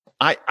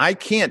I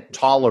can't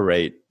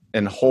tolerate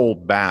and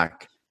hold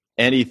back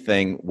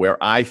anything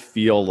where I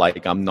feel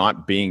like I'm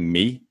not being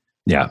me.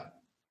 Yeah.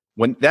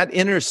 When that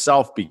inner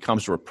self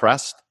becomes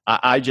repressed,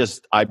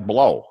 I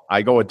blow.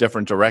 I go a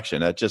different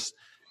direction.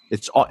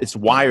 It's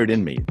wired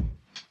in me.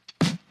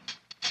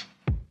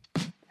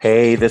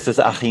 Hey, this is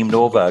Achim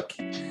Novak,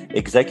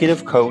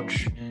 executive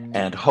coach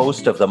and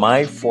host of the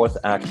My Fourth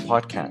Act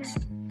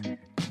podcast.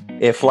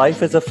 If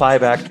life is a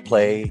 5-act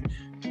play,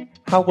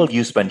 how will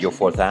you spend your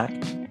fourth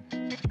act?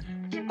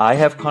 I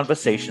have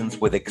conversations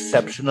with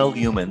exceptional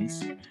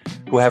humans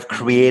who have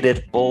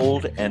created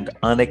bold and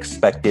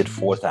unexpected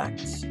fourth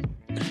acts.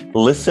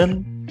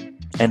 Listen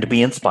and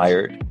be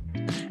inspired.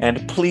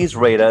 And please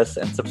rate us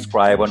and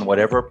subscribe on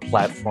whatever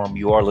platform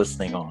you are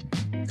listening on.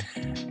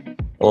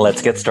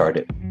 Let's get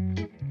started.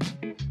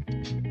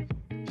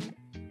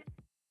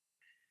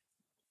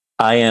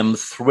 I am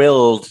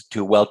thrilled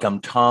to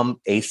welcome Tom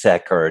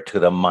Asacker to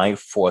the My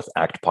Fourth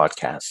Act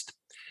podcast.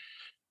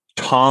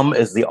 Tom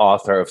is the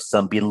author of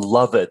some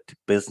beloved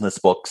business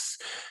books,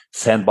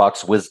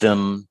 Sandbox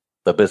Wisdom,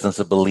 The Business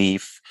of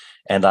Belief,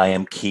 and I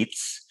Am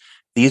Keats.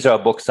 These are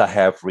books I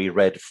have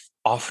reread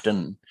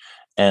often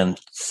and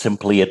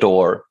simply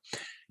adore.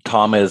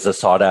 Tom is a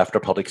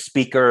sought-after public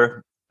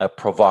speaker, a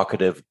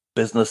provocative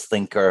business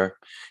thinker.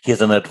 He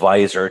is an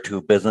advisor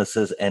to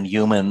businesses and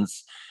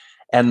humans.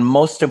 And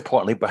most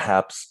importantly,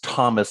 perhaps,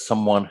 Tom is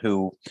someone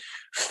who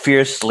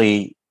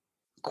fiercely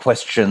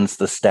questions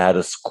the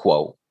status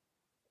quo.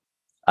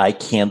 I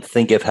can't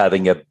think of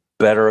having a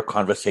better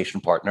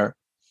conversation partner.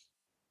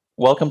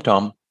 Welcome,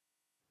 Tom.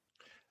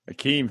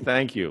 Akeem,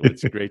 thank you.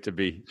 It's great to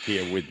be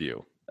here with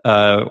you.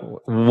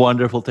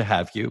 Wonderful to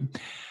have you.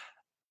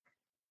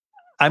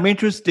 I'm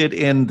interested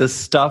in the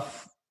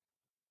stuff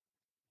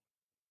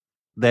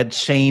that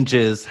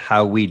changes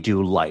how we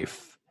do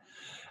life.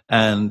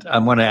 And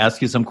I'm going to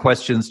ask you some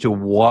questions to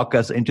walk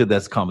us into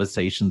these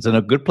conversations. And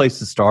a good place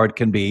to start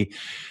can be,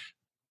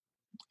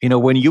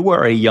 when you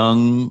were a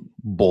young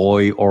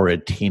boy or a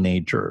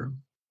teenager,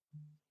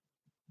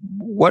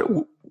 what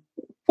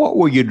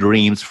were your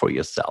dreams for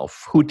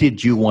yourself? Who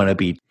did you want to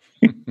be?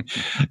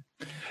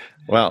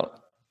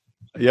 Well,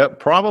 yeah,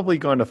 probably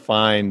going to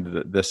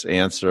find this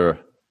answer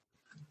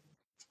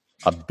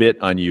a bit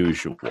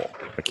unusual,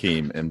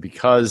 Akeem. And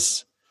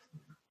because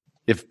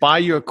if by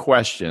your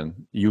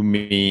question you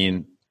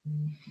mean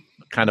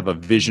kind of a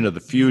vision of the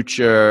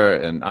future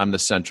and I'm the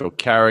central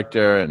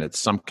character and it's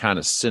some kind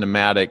of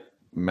cinematic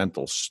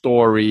mental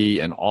story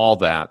and all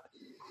that,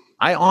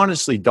 I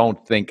honestly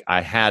don't think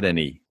I had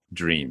any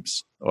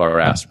dreams or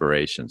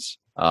aspirations.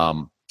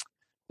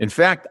 In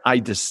fact, I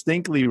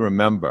distinctly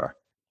remember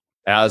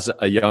as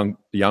a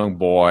young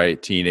boy,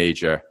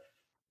 teenager,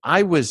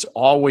 I was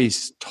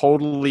always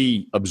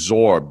totally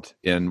absorbed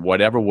in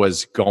whatever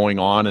was going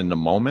on in the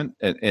moment.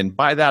 And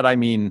by that, I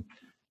mean,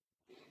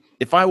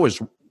 if I was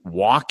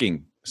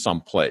walking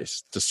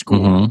someplace to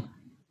school,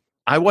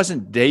 I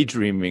wasn't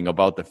daydreaming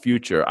about the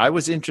future. I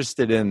was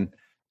interested in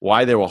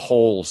why there were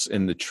holes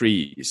in the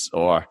trees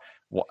or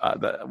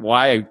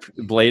why a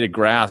blade of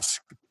grass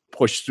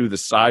pushed through the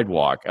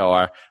sidewalk,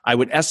 or I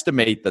would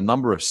estimate the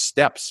number of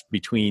steps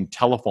between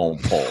telephone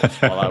poles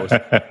while I was.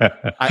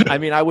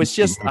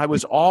 I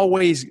was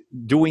always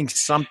doing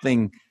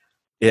something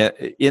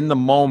in the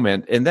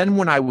moment, and then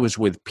when I was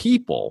with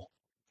people,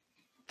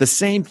 the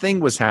same thing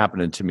was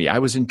happening to me. I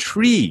was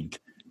intrigued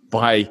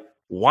by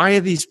why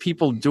are these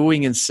people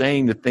doing and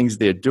saying the things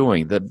they're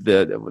doing,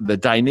 the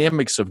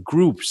dynamics of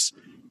groups,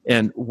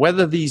 and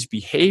whether these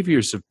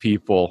behaviors of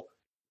people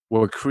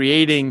were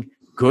creating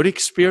good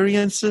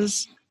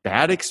experiences,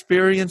 bad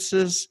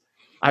experiences.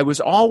 I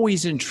was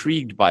always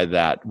intrigued by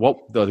that,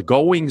 what the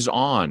goings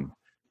on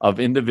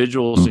of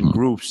individuals and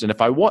groups. And if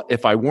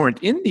I weren't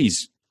in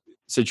these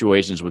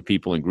situations with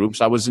people and groups,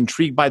 I was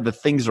intrigued by the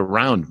things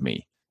around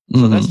me.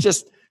 So that's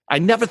just, I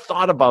never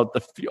thought about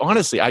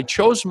honestly, I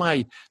chose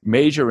my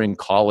major in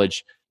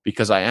college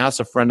because I asked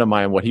a friend of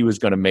mine what he was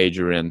going to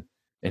major in,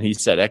 and he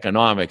said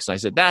economics. And I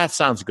said, that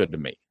sounds good to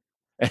me.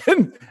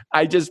 And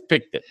I just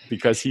picked it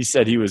because he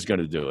said he was going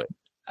to do it.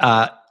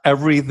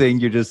 Everything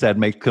you just said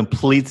makes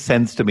complete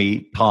sense to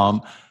me,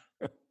 Tom.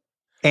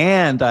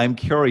 And I'm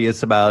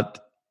curious about,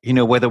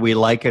 whether we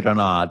like it or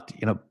not.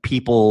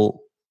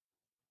 People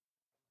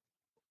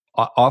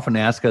often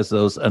ask us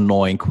those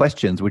annoying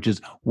questions, which is,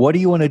 what do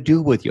you want to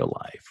do with your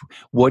life?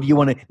 What do you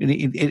want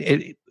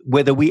to,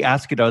 whether we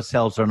ask it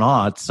ourselves or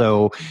not.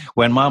 So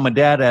when mom and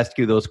dad ask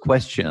you those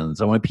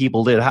questions, and when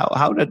people did,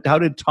 how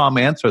did Tom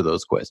answer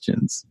those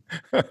questions?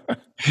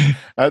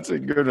 That's a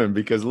good one,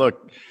 because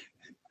look,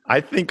 I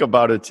think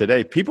about it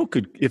today. People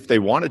could, if they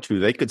wanted to,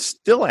 they could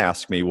still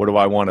ask me, what do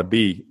I want to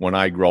be when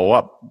I grow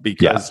up?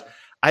 Because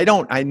I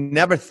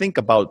never think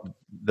about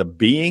the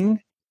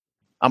being.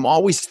 I'm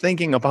always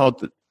thinking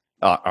about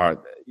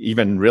or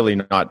even really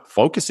not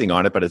focusing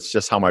on it, but it's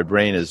just how my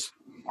brain is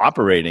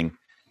operating.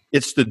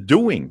 It's the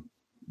doing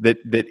that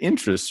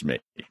interests me.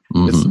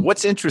 It's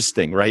what's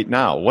interesting right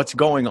now, what's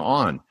going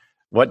on,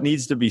 what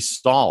needs to be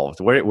solved,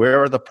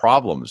 where are the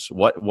problems,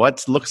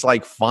 what looks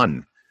like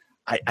fun.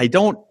 I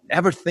don't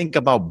ever think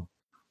about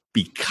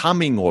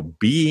becoming or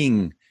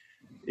being.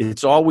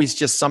 It's always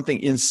just something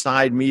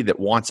inside me that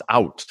wants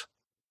out,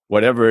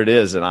 whatever it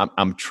is. And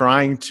I'm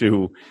trying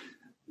to,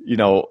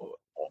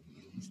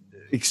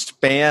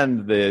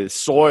 expand the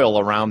soil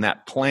around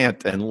that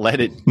plant and let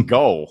it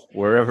go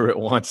wherever it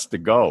wants to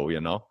go,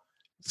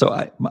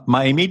 So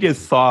my immediate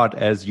thought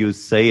as you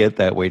say it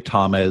that way,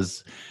 Tom,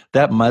 is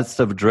that must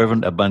have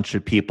driven a bunch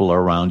of people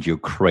around you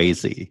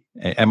crazy.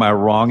 Am I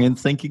wrong in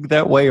thinking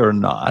that way or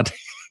not?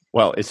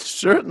 Well, it's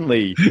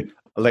certainly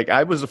like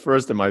I was the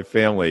first in my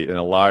family, in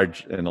a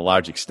large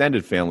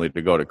extended family,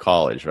 to go to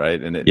college,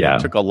 right? And it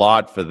took a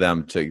lot for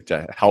them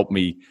to help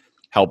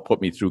put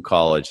me through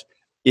college.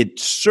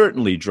 It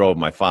certainly drove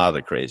my father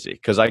crazy,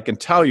 because I can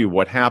tell you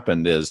what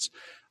happened is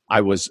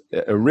I was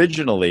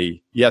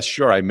originally, yes,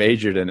 sure, I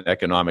majored in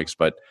economics,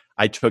 but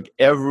I took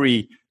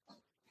every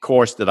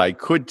course that I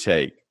could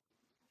take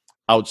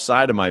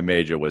outside of my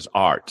major was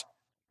art.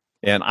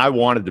 And I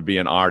wanted to be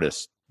an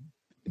artist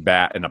in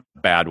a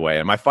bad way.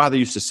 And my father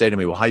used to say to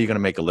me, well, how are you going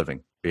to make a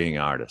living being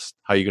an artist?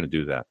 How are you going to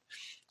do that?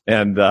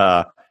 And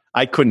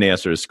I couldn't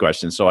answer his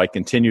question. So I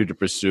continued to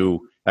pursue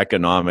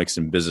economics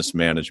and business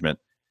management.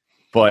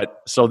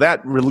 But so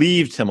that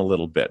relieved him a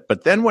little bit.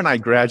 But then when I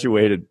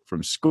graduated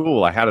from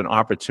school, I had an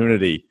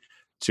opportunity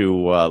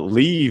to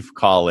leave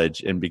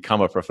college and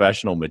become a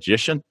professional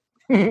magician.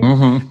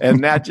 Mm-hmm.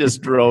 And that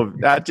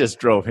just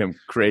drove him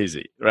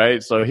crazy,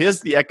 right? So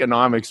here's the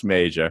economics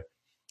major,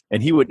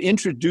 and he would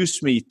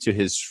introduce me to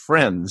his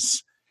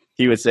friends.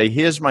 He would say,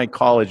 here's my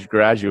college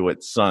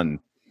graduate son.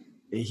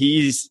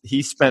 He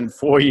spent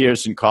 4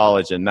 years in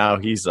college and now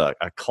he's a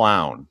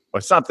clown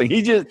or something.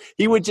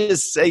 He would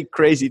just say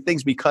crazy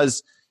things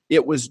because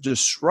it was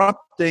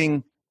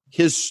disrupting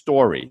his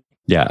story.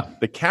 Yeah.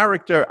 The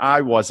character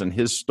I was in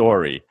his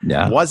story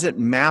wasn't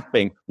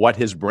mapping what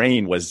his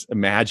brain was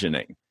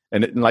imagining.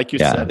 And like you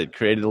said, it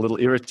created a little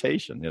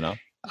irritation,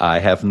 I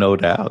have no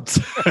doubts.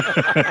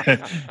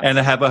 And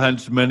I have a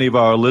hunch many of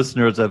our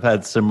listeners have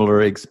had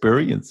similar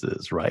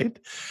experiences, right?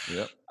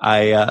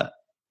 Yep.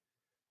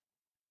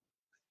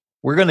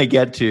 We're going to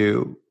get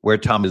to where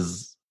Tom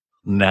is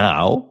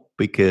now,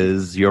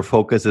 because your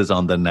focus is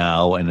on the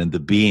now and in the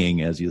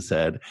being, as you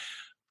said.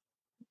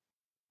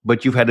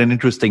 But you've had an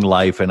interesting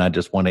life, and I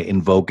just want to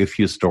invoke a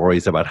few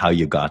stories about how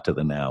you got to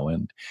the now.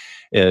 And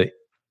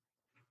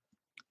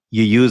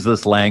you use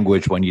this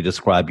language when you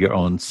describe your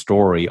own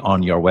story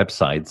on your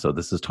website. So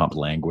this is Tom's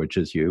language,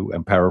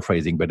 I'm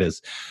paraphrasing, but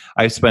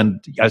I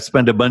spent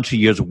a bunch of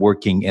years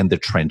working in the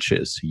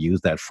trenches. You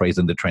use that phrase,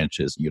 in the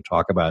trenches. You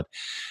talk about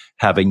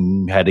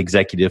having had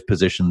executive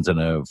positions in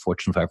a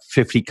Fortune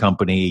 50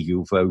 company.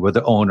 You were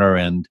the owner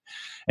and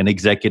an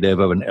executive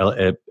of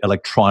an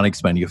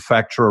electronics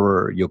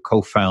manufacturer. You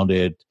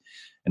co-founded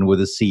and were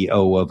the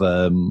CEO of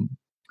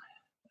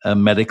a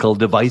medical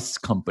device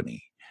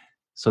company.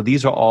 So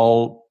these are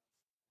all,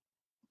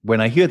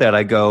 when I hear that,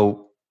 I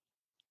go,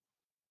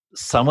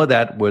 some of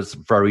that was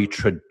very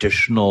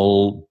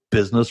traditional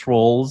business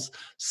roles.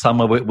 Some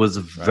of it was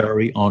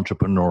very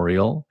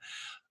entrepreneurial.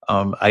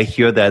 I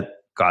hear that,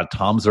 God,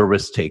 Tom's a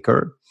risk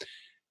taker.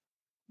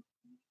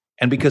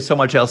 And because so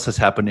much else has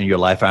happened in your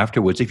life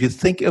afterwards, if you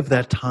think of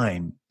that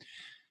time,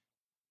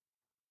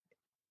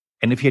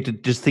 and if you had to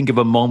just think of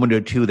a moment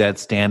or two that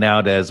stand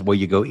out as where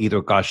you go,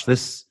 either, gosh,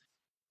 this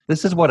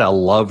is what I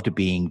loved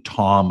being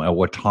Tom, or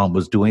what Tom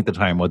was doing at the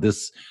time, or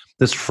this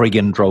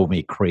friggin' drove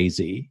me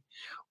crazy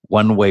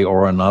one way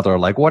or another.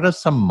 Like, what are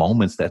some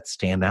moments that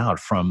stand out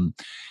from,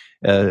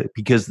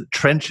 because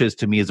trenches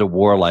to me is a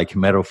warlike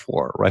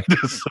metaphor, right?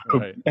 So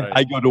right.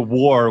 I go to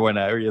war when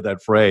I hear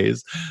that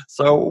phrase.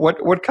 So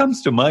what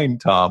comes to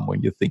mind, Tom,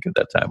 when you think of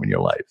that time in your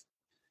life?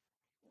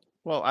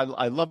 Well,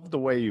 I love the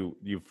way you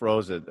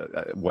phrased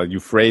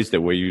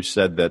it, where you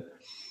said that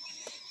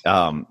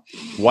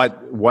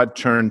what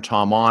turned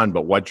Tom on,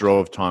 but what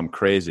drove Tom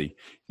crazy.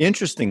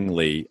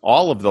 Interestingly,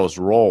 all of those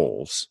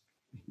roles,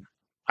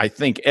 I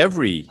think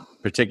every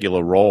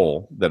particular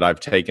role that I've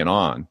taken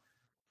on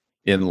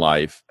in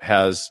life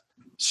has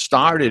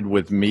started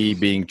with me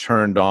being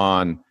turned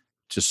on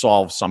to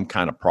solve some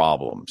kind of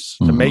problems,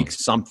 to make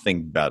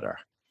something better.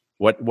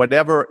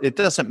 Whatever, it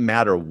doesn't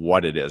matter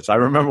what it is. I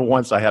remember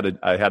once I had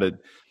a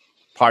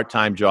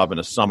part-time job in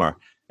the summer,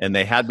 and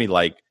they had me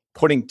like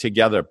putting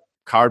together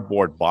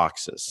cardboard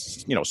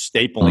boxes,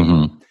 stapling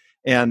them.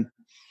 And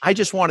I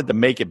just wanted to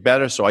make it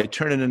better, so I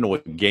turned it into a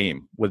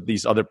game with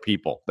these other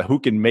people, who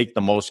can make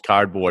the most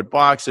cardboard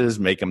boxes,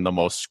 make them the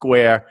most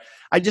square.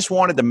 I just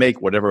wanted to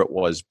make whatever it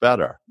was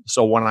better.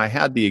 So when I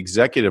had the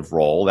executive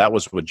role, that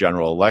was with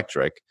General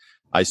Electric.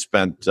 I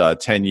spent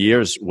 10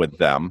 years with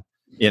them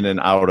in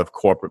and out of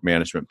corporate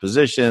management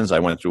positions. I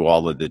went through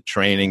all of the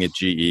training at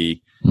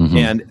GE.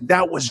 And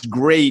that was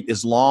great.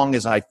 As long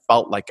as I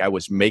felt like I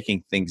was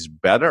making things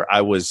better, I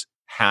was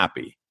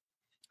happy.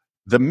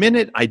 The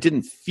minute I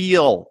didn't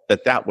feel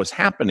that was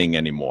happening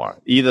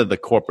anymore, either the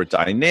corporate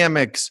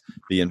dynamics,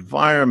 the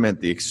environment,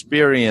 the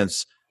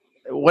experience,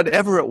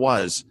 whatever it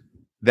was,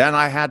 then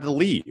I had to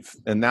leave.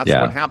 And that's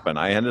what happened.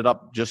 I ended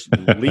up just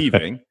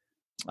leaving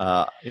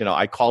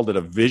I called it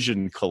a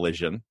vision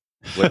collision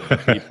with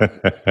people.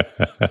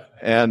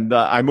 And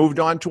I moved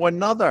on to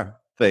another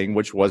thing,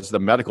 which was the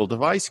medical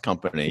device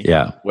company.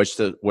 Yeah. Which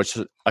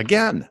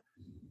again,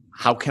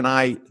 how can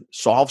I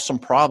solve some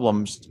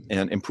problems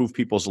and improve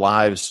people's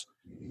lives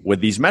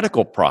with these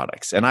medical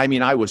products? And I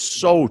mean, I was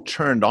so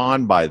turned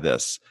on by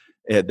this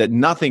that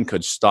nothing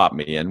could stop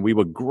me. And we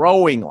were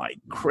growing like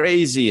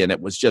crazy, and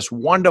it was just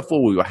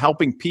wonderful. We were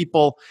helping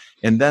people.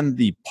 And then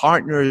the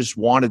partners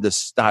wanted to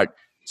start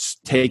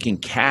taking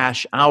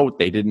cash out.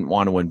 They didn't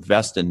want to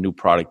invest in new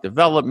product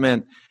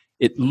development.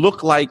 It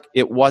looked like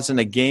it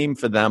wasn't a game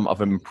for them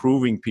of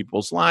improving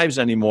people's lives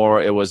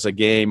anymore. It was a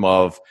game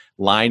of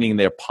lining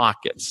their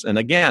pockets. And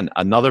again,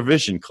 another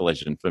vision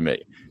collision for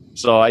me.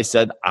 So I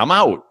said, I'm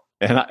out.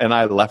 And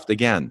I left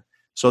again.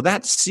 So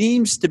that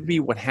seems to be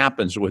what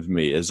happens with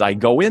me is I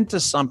go into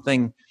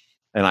something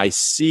and I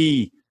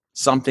see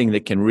something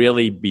that can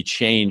really be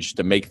changed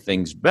to make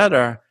things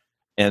better.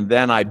 And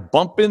then I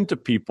bump into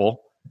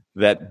people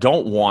that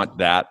don't want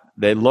that.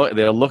 They're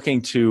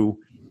looking to,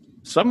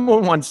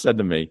 someone once said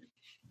to me,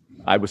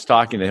 I was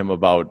talking to him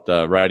about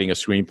writing a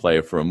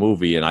screenplay for a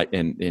movie,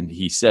 and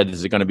he said,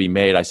 "Is it going to be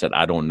made?" I said,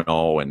 "I don't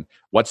know." And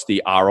what's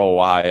the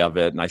ROI of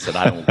it? And I said,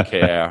 "I don't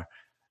care."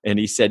 And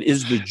he said,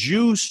 "Is the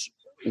juice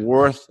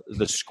worth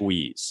the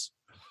squeeze?"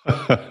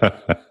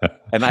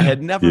 And I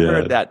had never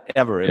heard that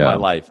ever in my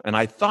life. And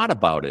I thought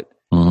about it.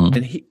 Mm-hmm.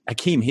 And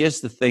Akeem,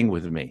 here's the thing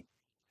with me.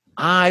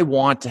 I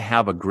want to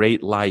have a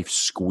great life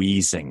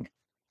squeezing.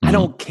 Mm-hmm. I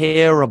don't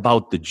care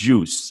about the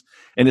juice.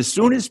 And as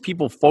soon as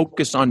people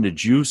focus on the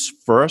juice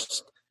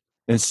first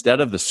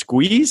instead of the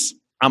squeeze,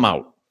 I'm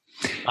out.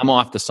 I'm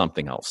off to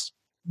something else.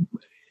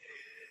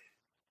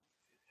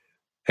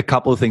 A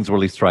couple of things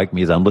really strike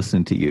me as I'm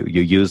listening to you.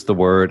 You use the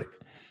word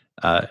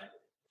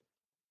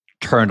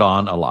turned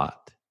on a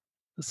lot.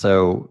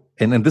 So,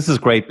 and this is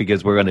great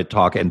because we're going to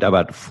talk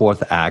about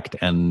fourth act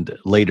and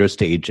later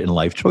stage in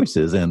life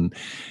choices. And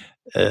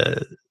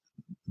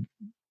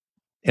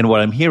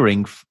what I'm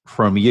hearing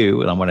from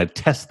you, and I want to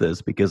test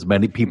this because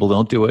many people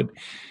don't do it,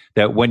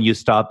 that when you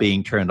stop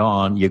being turned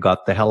on, you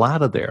got the hell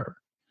out of there.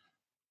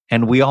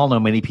 And we all know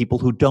many people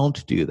who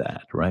don't do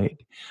that,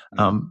 right?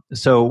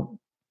 So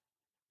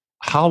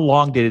how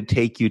long did it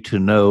take you to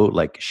know,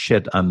 like,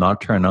 shit, I'm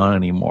not turned on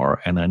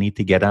anymore and I need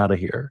to get out of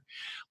here?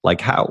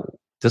 Like, how?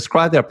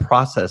 Describe that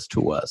process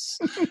to us.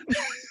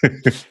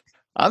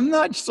 I'm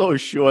not so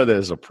sure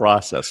there's a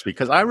process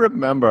because I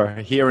remember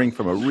hearing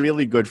from a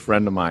really good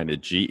friend of mine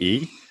at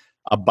GE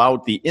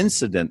about the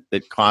incident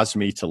that caused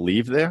me to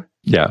leave there.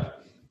 Yeah.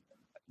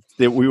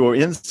 That we were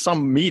in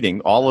some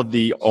meeting, all of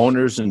the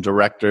owners and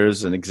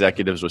directors and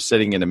executives were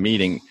sitting in a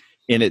meeting,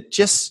 and it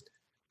just,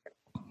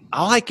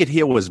 all I could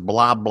hear was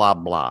blah, blah,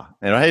 blah.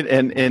 Right?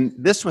 And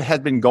this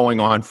had been going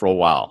on for a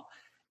while.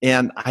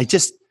 And I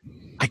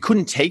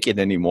couldn't take it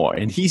anymore.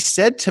 And he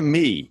said to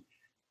me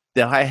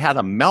that I had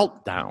a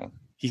meltdown.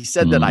 He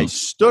said that I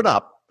stood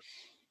up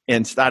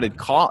and started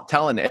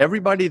telling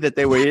everybody that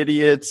they were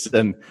idiots.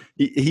 And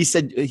he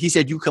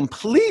said, you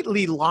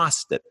completely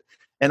lost it.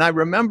 And I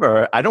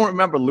don't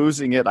remember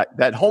losing it.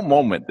 That whole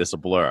moment is a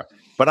blur.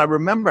 But I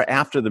remember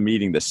after the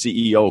meeting, the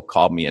CEO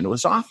called me into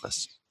his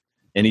office.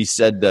 And he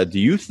said, do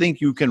you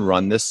think you can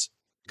run this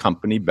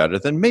company better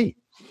than me?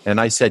 And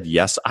I said,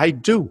 yes, I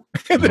do.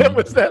 That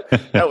was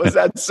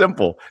that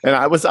simple. And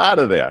I was out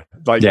of there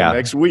the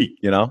next week,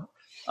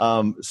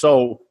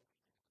 So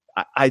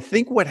I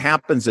think what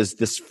happens is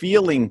this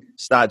feeling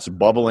starts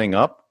bubbling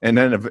up and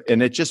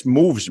it just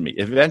moves me.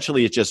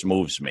 Eventually it just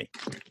moves me.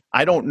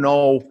 I don't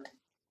know.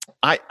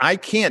 I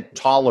can't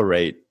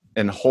tolerate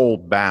and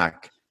hold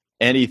back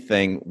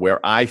anything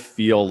where I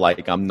feel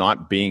like I'm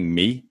not being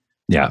me.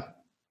 Yeah.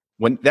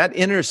 When that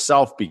inner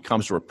self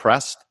becomes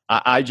repressed,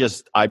 I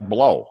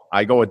blow.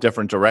 I go a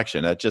different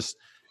direction. It's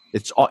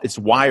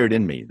wired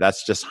in me.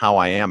 That's just how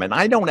I am. And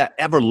I don't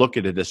ever look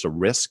at it as a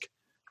risk.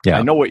 Yeah.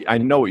 I know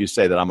what you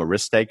say, that I'm a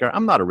risk taker.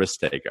 I'm not a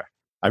risk taker.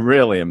 I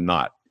really am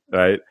not.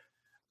 Right.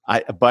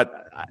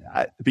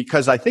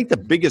 Because I think the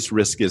biggest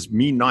risk is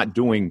me not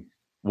doing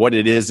what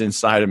it is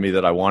inside of me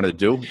that I want to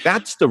do.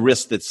 That's the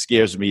risk that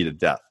scares me to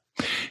death.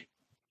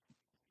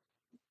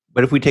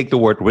 But if we take the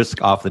word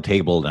risk off the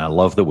table, and I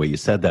love the way you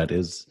said that,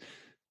 is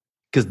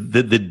because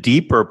the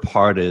deeper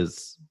part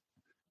is,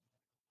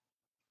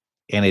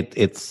 and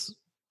it's,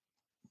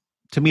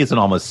 to me, it's an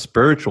almost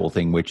spiritual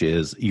thing, which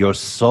is your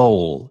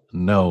soul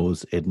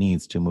knows it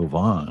needs to move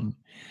on.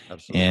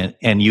 Absolutely.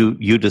 And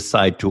you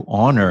decide to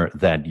honor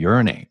that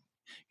yearning.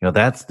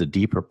 That's the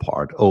deeper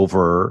part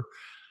over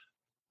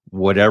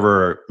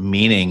whatever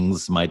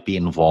meanings might be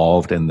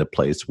involved in the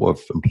place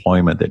of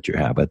employment that you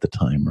have at the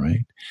time,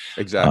 right?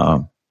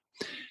 Exactly.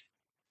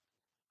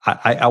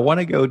 I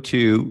want to go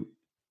to,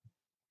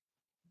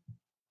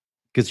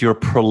 because you're a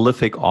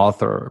prolific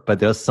author, but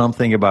there's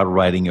something about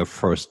writing your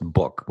first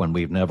book when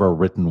we've never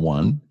written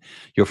one.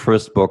 Your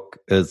first book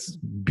is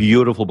a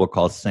beautiful book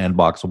called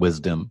Sandbox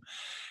Wisdom.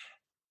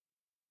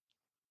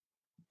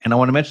 And I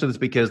want to mention this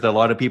because there are a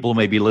lot of people who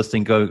may be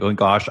listening going,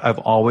 gosh, I've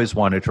always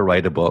wanted to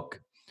write a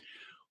book.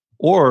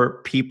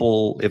 Or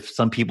people, if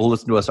some people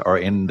listen to us are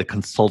in the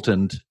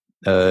consultant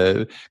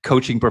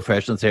coaching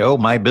profession, say, oh,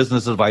 my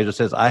business advisor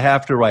says I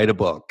have to write a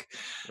book.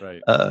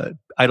 Right.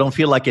 I don't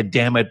feel like it,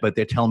 damn it, but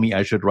they tell me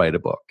I should write a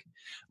book.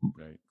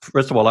 Right.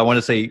 First of all, I want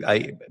to say,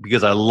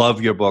 because I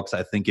love your books,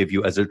 I think of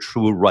you as a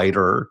true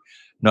writer,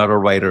 not a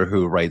writer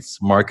who writes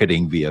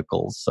marketing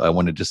vehicles. So I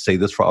wanted to say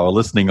this for our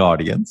listening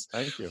audience.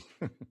 Thank you.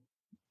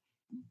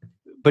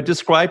 But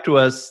describe to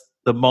us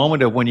the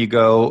moment of when you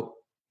go,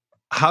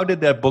 how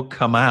did that book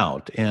come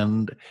out?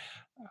 And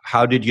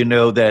how did you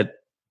know that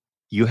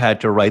you had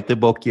to write the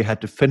book, you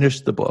had to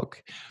finish the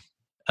book?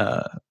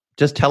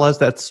 Just tell us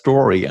that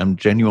story. I'm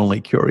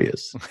genuinely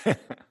curious.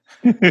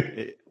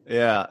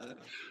 Yeah.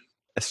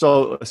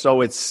 So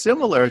it's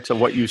similar to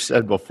what you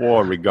said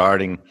before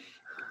regarding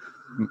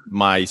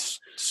my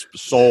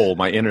soul,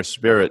 my inner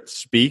spirit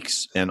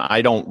speaks, and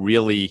I don't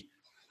really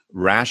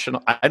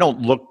I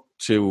don't look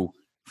to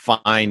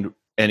find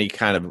any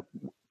kind of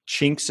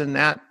chinks in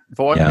that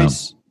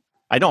voice. Yeah.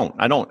 I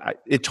don't.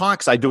 It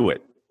talks, I do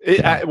it.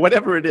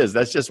 Whatever it is,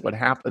 that's just what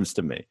happens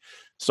to me.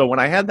 So when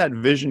I had that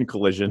vision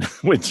collision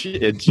with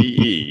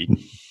GE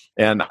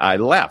and I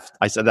left,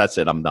 I said, that's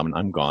it. I'm done.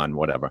 I'm gone,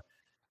 whatever.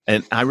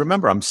 And I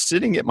remember I'm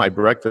sitting at my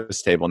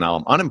breakfast table now.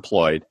 I'm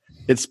unemployed.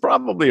 It's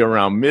probably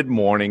around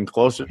mid-morning,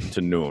 closer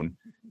to noon.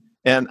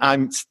 And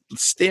I'm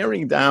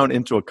staring down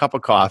into a cup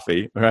of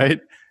coffee,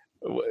 right,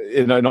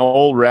 in an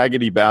old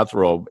raggedy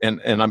bathrobe.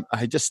 And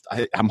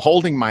I'm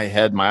holding my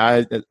head.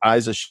 My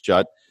eyes are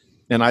shut.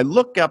 And I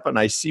look up and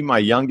I see my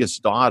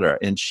youngest daughter,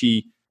 and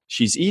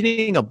she's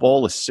eating a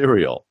bowl of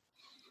cereal.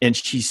 And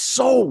she's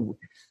so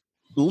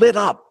lit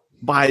up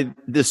by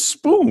this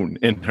spoon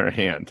in her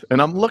hand.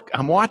 And I'm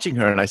watching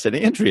her, and I said,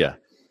 Andrea,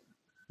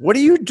 what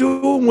are you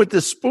doing with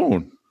this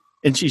spoon?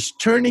 And she's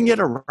turning it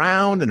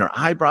around and her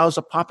eyebrows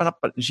are popping up.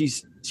 But she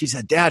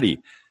said, Daddy,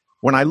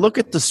 when I look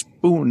at the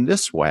spoon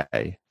this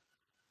way,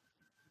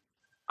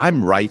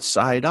 I'm right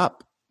side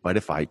up. But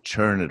if I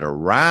turn it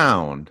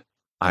around,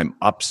 I'm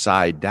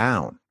upside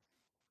down.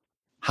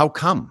 How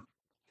come?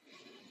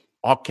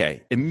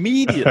 Okay,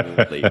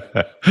 immediately,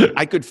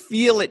 I could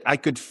feel it. I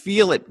could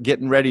feel it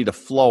getting ready to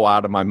flow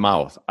out of my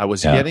mouth. I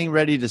was getting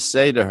ready to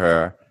say to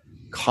her,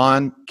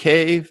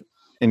 concave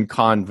and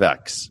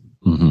convex.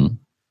 Mm-hmm.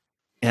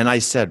 And I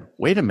said,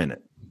 wait a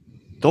minute.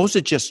 Those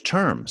are just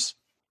terms.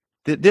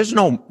 There's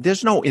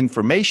no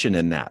information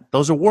in that.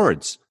 Those are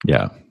words.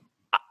 Yeah.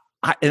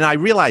 And I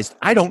realized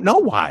I don't know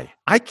why.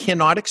 I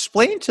cannot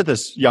explain to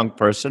this young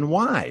person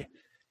why.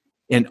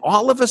 And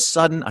all of a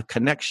sudden, a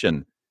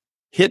connection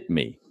hit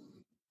me.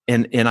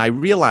 And I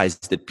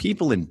realized that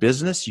people in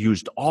business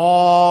used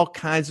all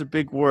kinds of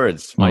big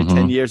words. My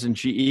 10 years in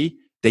GE,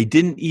 they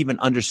didn't even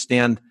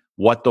understand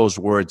what those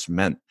words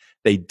meant.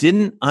 They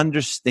didn't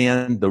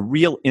understand the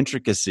real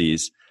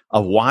intricacies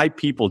of why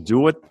people do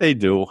what they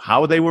do,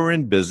 how they were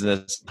in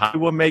business, how they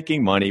were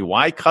making money,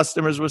 why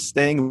customers were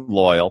staying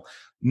loyal.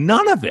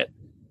 None of it.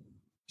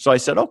 So I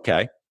said,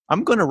 okay,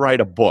 I'm going to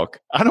write a book.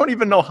 I don't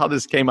even know how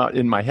this came out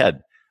in my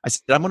head. I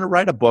said, I'm going to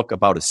write a book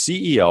about a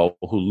CEO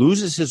who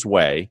loses his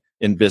way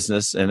in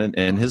business and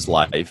in his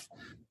life.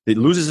 He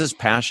loses his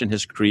passion,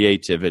 his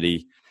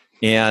creativity.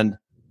 And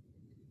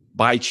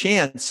by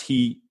chance,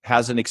 he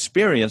has an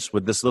experience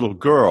with this little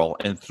girl,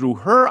 and through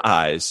her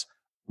eyes,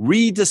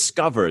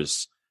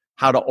 rediscovers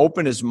how to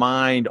open his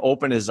mind,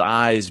 open his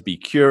eyes, be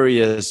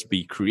curious,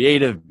 be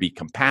creative, be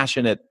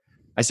compassionate.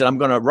 I said, I'm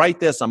going to write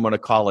this. I'm going to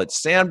call it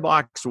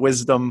Sandbox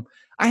Wisdom.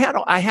 I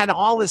had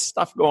all this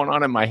stuff going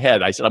on in my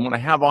head. I said, I'm going to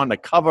have on the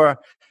cover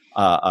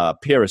a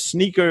pair of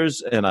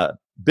sneakers and a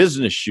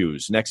business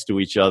shoes next to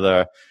each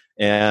other.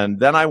 And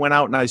then I went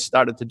out and I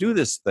started to do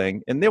this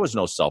thing, and there was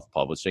no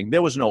self-publishing.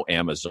 There was no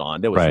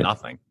Amazon. There was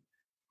nothing.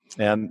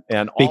 And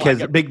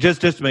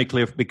just to make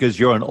clear, because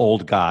you're an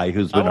old guy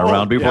who's been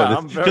around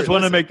before this, just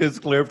want to make this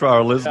clear for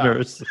our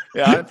listeners.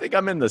 Yeah, I think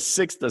I'm in the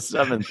 6th or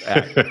 7th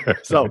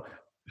act.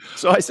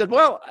 So I said,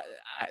 well,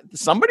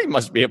 somebody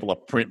must be able to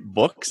print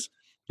books.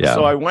 Yeah.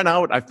 So I went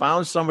out. I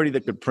found somebody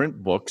that could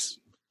print books.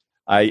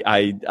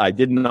 I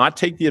did not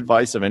take the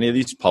advice of any of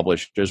these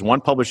publishers.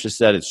 One publisher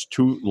said it's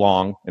too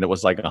long, and it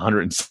was like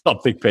 100 and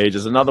something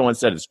pages. Another one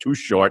said it's too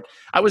short.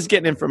 I was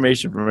getting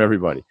information from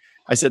everybody.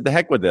 I said, the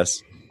heck with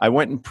this. I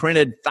went and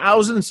printed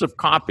thousands of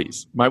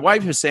copies. My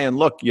wife was saying,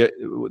 look,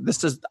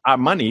 this is our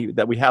money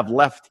that we have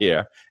left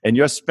here, and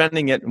you're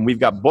spending it, and we've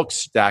got books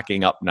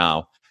stacking up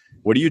now.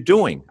 What are you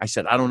doing? I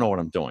said, I don't know what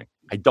I'm doing.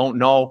 I don't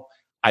know.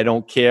 I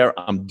don't care.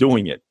 I'm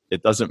doing it.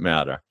 It doesn't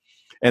matter.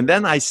 And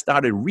then I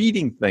started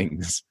reading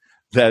things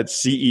that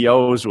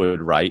CEOs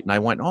would write, and I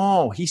went,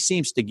 oh, he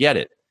seems to get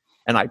it.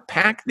 And I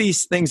packed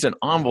these things in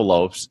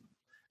envelopes,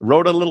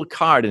 wrote a little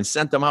card, and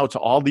sent them out to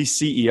all these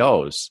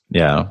CEOs.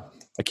 Yeah.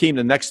 Akeem,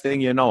 the next thing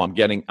you know, I'm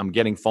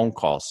getting phone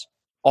calls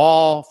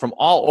all from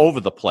all over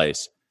the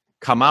place.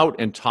 Come out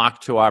and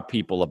talk to our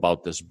people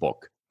about this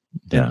book.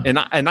 Yeah.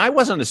 And I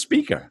wasn't a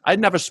speaker. I'd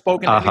never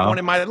spoken to anyone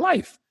in my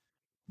life.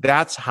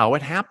 That's how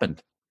it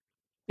happened.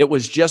 It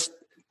was just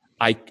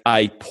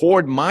I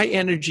poured my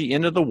energy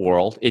into the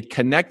world. It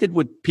connected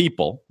with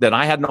people that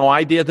I had no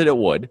idea that it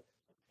would.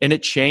 and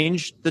it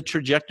changed the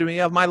trajectory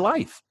of my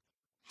life.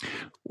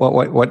 Well,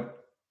 what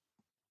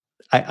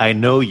I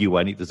know you.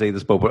 I need to say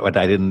this, but what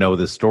I didn't know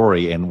this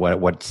story, and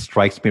what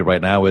strikes me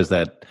right now is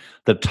that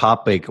the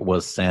topic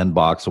was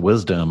sandbox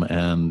wisdom,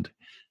 and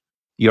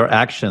your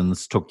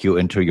actions took you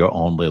into your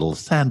own little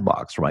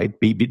sandbox, right?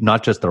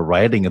 Not just the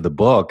writing of the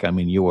book. I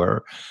mean,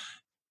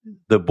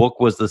 the book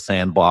was the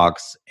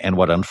sandbox, and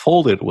what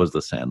unfolded was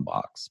the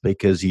sandbox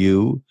because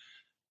you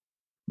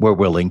were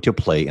willing to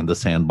play in the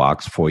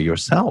sandbox for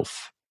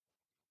yourself.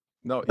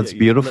 No, that's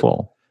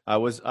beautiful. I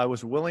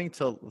was willing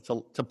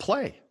to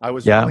play. I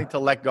was Yeah. willing to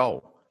let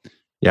go.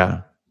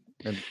 Yeah.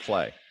 And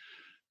play.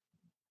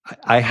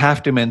 I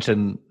have to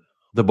mention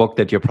the book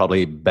that you're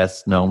probably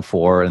best known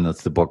for, and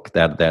that's the book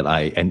that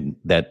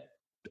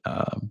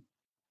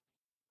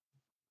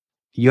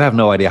you have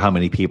no idea how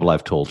many people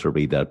I've told to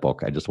read that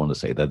book. I just want to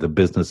say that, The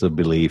Business of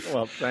Belief.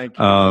 Well, thank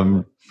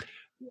you.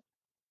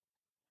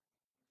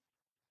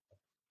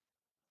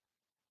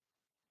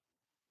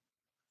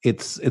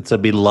 It's a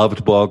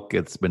beloved book.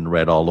 It's been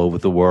read all over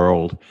the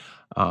world.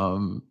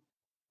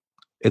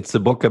 It's a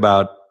book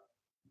about,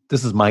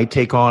 this is my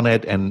take on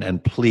it,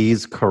 and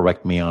please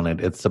correct me on it.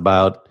 It's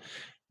about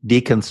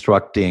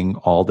deconstructing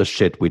all the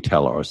shit we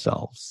tell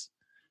ourselves.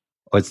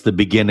 It's the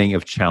beginning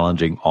of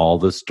challenging all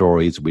the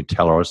stories we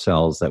tell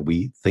ourselves that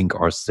we think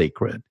are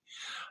sacred.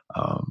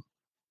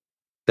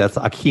 That's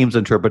Akeem's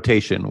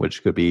interpretation,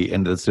 which could be,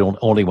 and it's the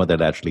only one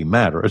that actually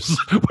matters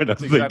when I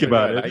think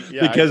about it,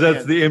 because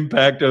that's the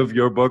impact of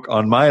your book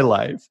on my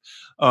life.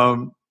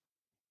 But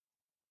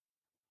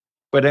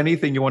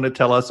anything you want to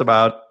tell us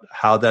about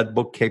how that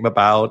book came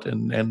about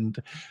and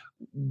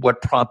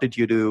what prompted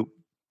you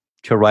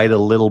to write a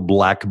little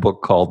black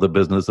book called The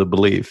Business of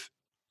Belief?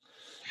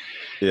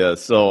 Yeah,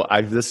 so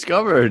I've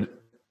discovered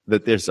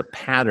that there's a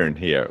pattern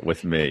here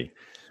with me.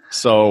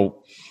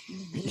 So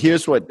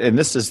here's what, and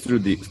this is through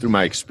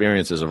my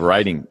experiences of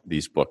writing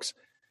these books.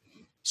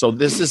 So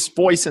there's this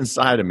voice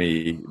inside of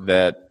me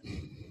that,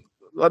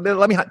 let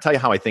me tell you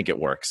how I think it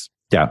works.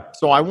 Yeah.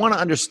 So I want to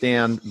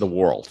understand the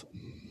world.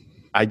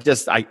 I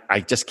just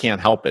can't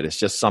help it. It's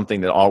just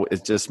something that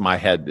it's just my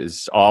head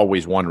is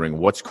always wondering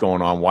what's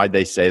going on. Why'd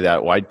they say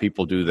that? Why'd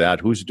people do that?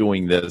 Who's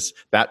doing this?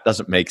 That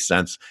doesn't make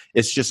sense.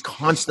 It's just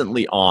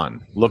constantly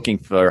on, looking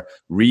for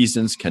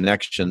reasons,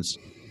 connections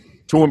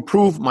to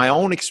improve my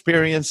own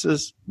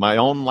experiences, my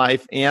own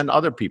life, and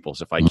other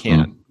people's if I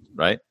can,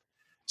 right?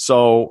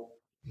 So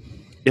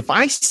if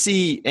I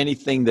see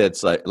anything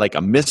that's like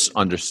a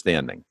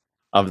misunderstanding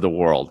of the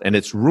world and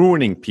it's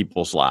ruining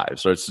people's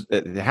lives or it's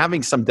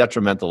having some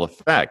detrimental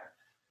effect,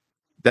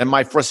 then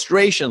my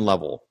frustration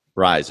level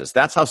rises.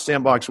 That's how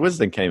Sandbox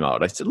Wisdom came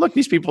out. I said, look,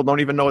 these people don't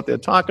even know what they're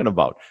talking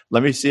about.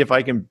 Let me see if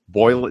I can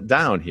boil it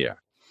down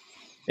here.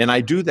 And I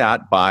do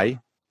that by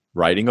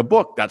writing a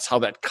book. That's how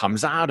that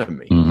comes out of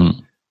me. Mm-hmm.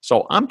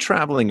 So I'm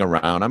traveling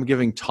around. I'm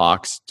giving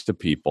talks to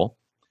people,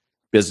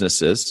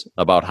 businesses,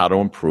 about how to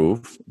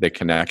improve their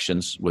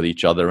connections with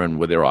each other and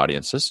with their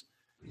audiences.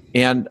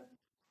 And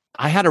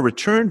I had a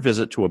return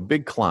visit to a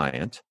big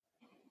client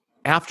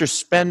after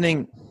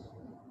spending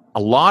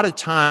a lot of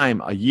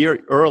time a year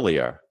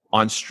earlier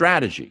on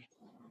strategy.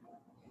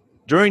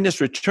 During this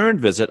return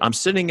visit, I'm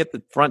sitting at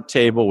the front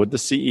table with the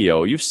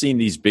CEO. You've seen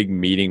these big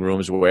meeting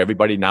rooms where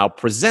everybody now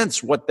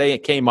presents what they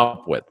came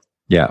up with.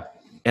 Yeah.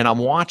 And I'm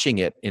watching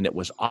it, and it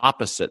was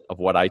opposite of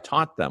what I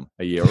taught them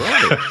a year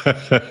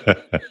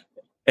earlier.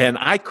 And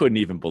I couldn't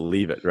even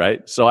believe it,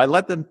 right? So I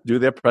let them do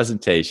their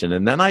presentation,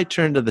 and then I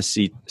turned to the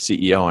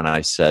CEO and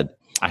I said,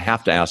 I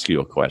have to ask you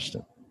a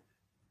question.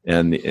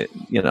 And,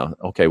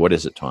 okay, what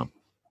is it, Tom?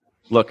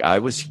 Look, I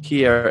was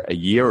here a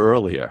year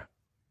earlier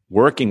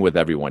working with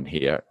everyone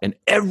here, and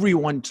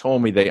everyone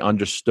told me they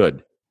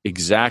understood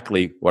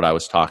exactly what I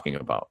was talking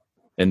about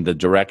and the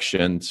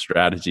direction,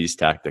 strategies,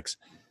 tactics.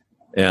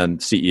 And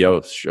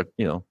CEO,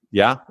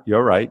 yeah,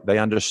 you're right. They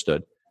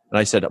understood. And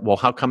I said, well,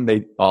 how come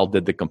they all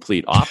did the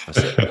complete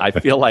opposite? I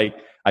feel like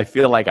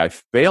I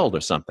failed or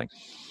something.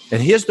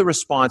 And here's the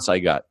response I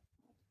got.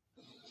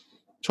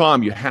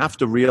 Tom, you have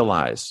to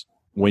realize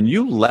when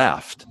you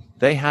left,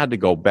 they had to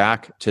go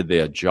back to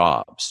their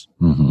jobs.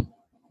 Mm-hmm.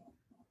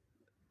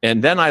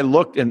 And then I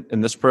looked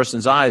in this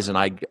person's eyes and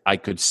I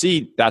could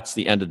see that's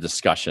the end of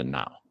discussion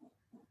now.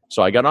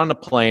 So I got on the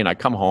plane, I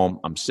come home,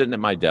 I'm sitting at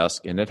my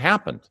desk, and it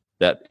happened.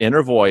 That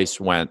inner voice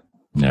went,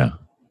 yeah.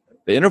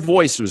 The inner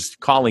voice was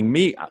calling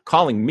me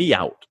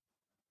out.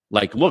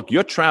 Like, look,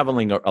 you're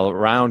traveling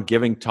around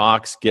giving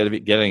talks,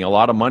 getting a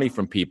lot of money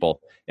from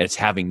people, and it's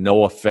having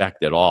no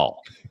effect at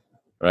all.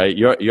 Right?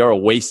 You're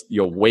wasting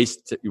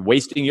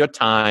your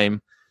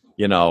time,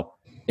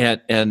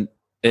 and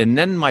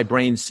then my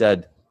brain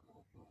said,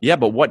 yeah,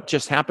 but what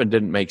just happened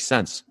didn't make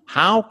sense.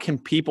 How can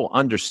people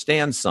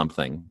understand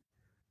something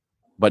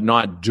but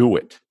not do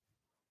it?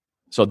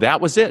 So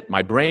that was it.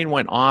 My brain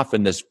went off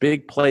in this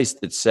big place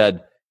that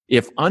said,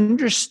 if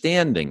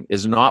understanding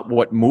is not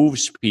what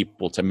moves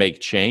people to make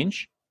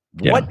change,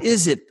 what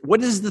is it?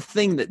 What is the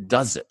thing that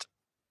does it?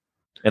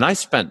 And I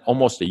spent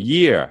almost a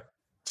year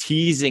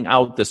teasing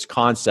out this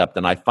concept,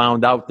 and I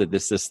found out that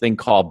there's this thing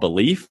called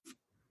belief,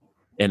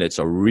 And it's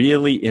a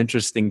really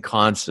interesting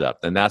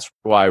concept. And that's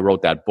why I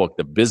wrote that book,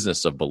 The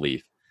Business of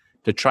Belief,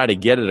 to try to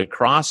get it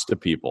across to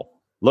people.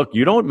 Look,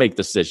 you don't make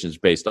decisions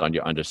based on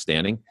your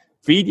understanding.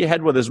 Feed your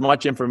head with as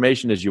much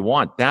information as you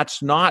want.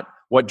 That's not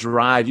what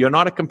drives. You're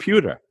not a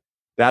computer.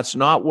 That's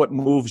not what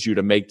moves you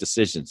to make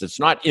decisions. It's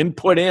not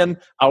input in,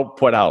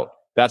 output out.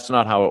 That's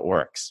not how it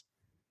works.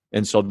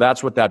 And so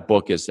that's what that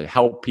book is, to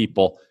help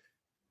people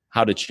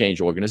how to change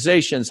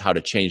organizations, how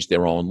to change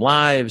their own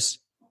lives,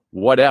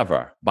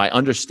 whatever, by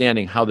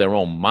understanding how their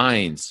own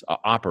minds are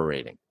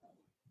operating.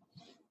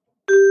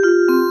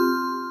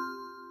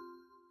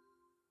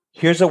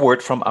 Here's a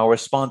word from our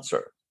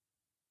sponsor.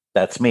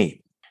 That's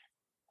me.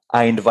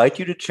 I invite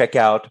you to check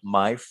out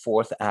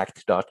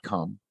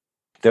myfourthact.com.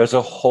 There's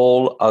a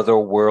whole other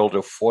world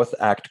of fourth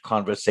act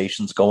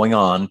conversations going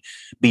on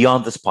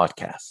beyond this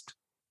podcast.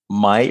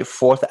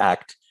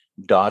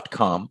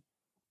 myfourthact.com.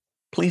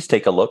 Please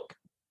take a look.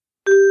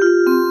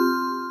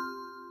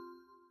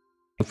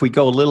 If we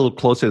go a little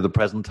closer to the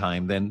present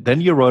time,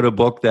 then you wrote a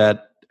book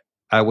that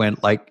I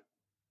went like,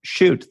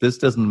 shoot, this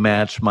doesn't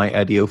match my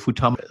idea of who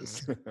Tom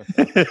is.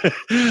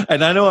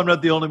 And I know I'm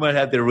not the only one who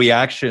had the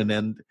reaction,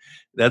 and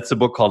that's a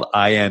book called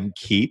I Am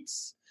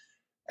Keats.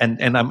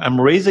 And I'm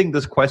raising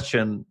this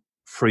question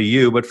for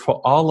you, but for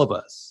all of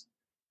us.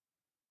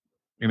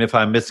 And if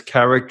I'm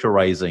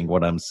mischaracterizing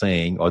what I'm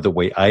saying or the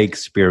way I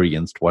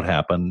experienced what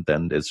happened,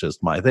 then it's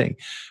just my thing.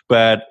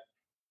 But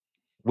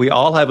we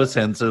all have a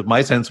sense of,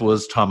 my sense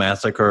was Tom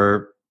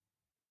Asacker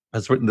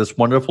has written this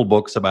wonderful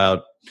books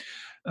about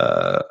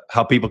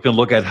how people can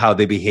look at how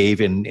they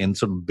behave in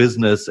sort of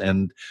business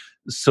and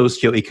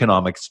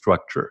socioeconomic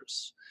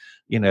structures.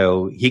 You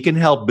know, he can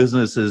help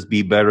businesses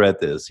be better at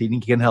this. He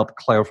can help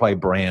clarify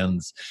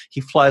brands. He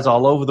flies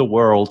all over the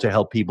world to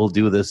help people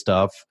do this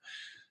stuff.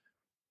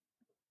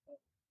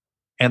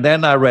 And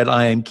then I read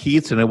I Am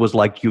Keats, and it was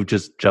like you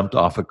just jumped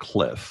off a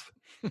cliff.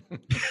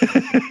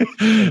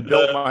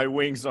 Built my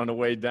wings on the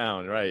way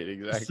down, right?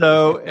 Exactly.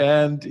 So,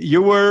 and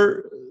you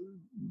were,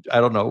 I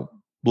don't know,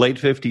 late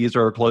 50s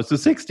or close to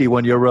 60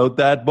 when you wrote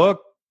that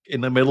book,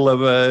 in the middle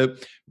of a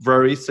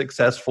very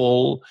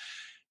successful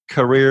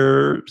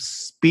career,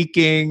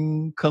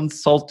 speaking,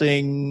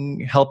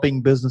 consulting,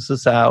 helping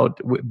businesses out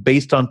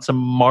based on some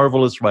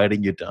marvelous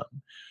writing you've done.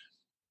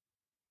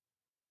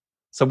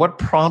 So what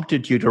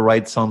prompted you to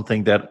write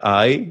something that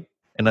I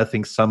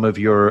think some of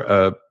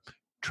your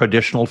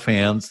traditional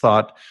fans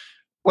thought,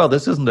 well,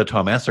 this isn't a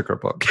Tom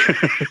Asacker book.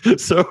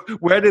 So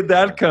where did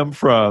that come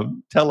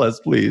from? Tell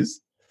us,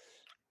 please.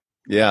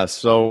 Yeah,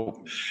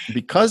 so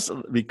because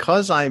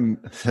I'm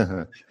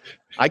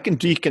I can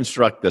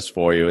deconstruct this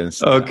for you, and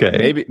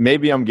okay.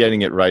 maybe I'm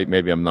getting it right,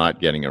 maybe I'm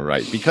not getting it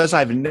right. Because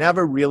I've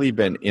never really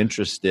been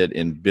interested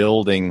in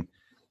building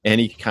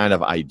any kind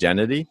of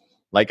identity.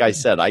 Like I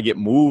said, I get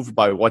moved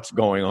by what's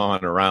going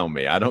on around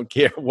me. I don't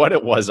care what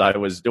it was I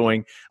was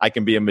doing. I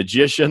can be a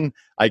magician.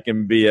 I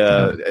can be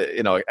a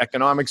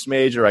economics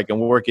major. I can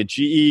work at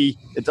GE.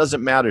 It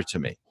doesn't matter to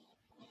me.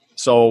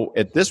 So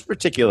at this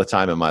particular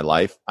time in my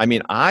life, I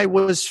mean, I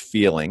was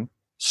feeling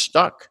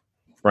stuck,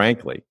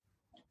 frankly.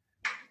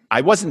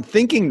 I wasn't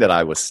thinking that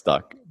I was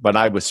stuck, but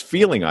I was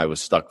feeling I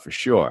was stuck for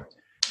sure.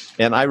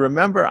 And I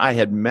remember I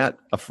had met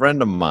a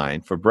friend of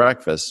mine for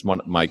breakfast,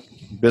 my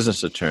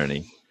business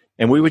attorney,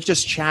 and we were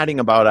just chatting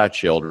about our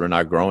children,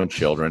 our grown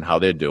children, how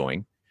they're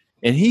doing.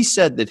 And he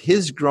said that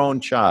his grown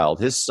child,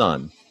 his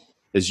son,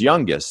 his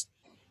youngest,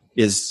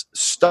 is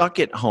stuck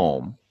at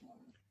home,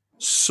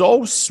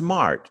 so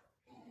smart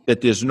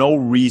that there's no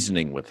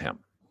reasoning with him.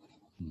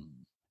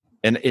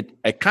 And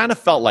it kind of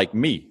felt like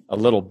me a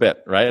little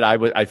bit, right?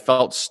 I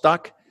felt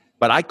stuck,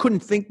 but I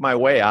couldn't think my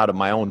way out of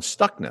my own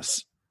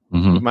stuckness.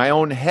 Mm-hmm. My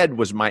own head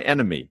was my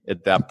enemy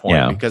at that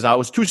point because I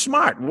was too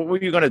smart. What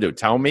were you going to do?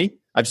 Tell me?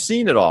 I've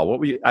seen it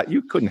all.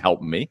 You couldn't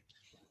help me.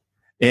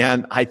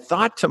 And I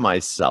thought to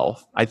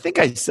myself, I think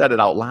I said it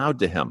out loud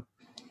to him.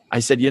 I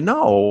said,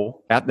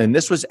 and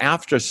this was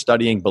after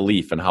studying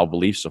belief and how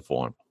beliefs are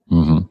formed.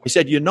 Mm-hmm. He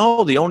said,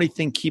 the only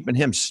thing keeping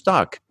him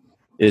stuck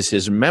is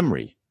his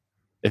memory.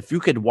 If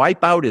you could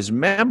wipe out his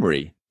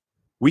memory,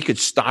 we could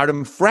start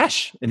him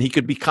fresh and he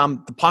could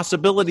become, the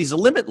possibilities are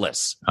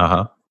limitless.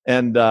 Uh-huh.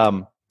 And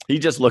he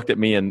just looked at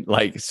me and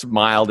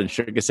smiled and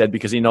shook his head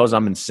because he knows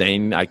I'm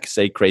insane. I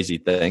say crazy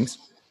things.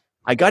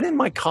 I got in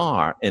my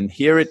car and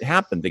here it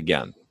happened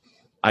again.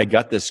 I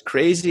got this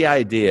crazy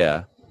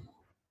idea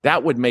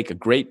that would make a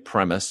great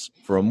premise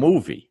for a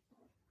movie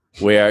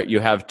where you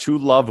have two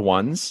loved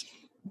ones.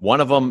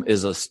 One of them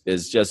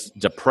is just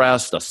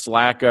depressed, a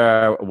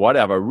slacker,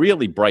 whatever,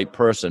 really bright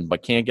person,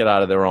 but can't get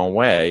out of their own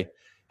way,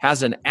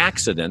 has an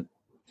accident,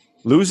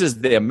 loses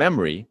their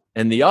memory,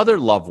 and the other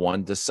loved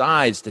one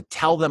decides to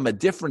tell them a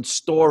different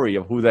story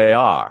of who they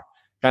are,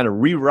 kind of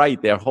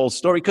rewrite their whole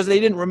story because they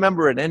didn't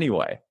remember it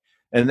anyway.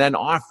 And then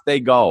off they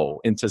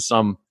go into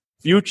some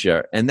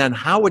future. And then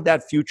how would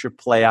that future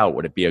play out?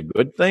 Would it be a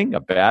good thing,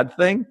 a bad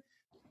thing?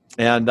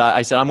 And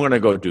I said, I'm going to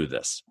go do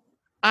this.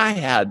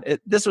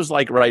 This was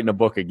like writing a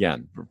book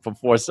again.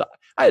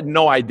 I had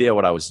no idea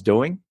what I was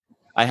doing.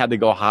 I had to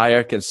go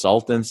hire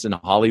consultants in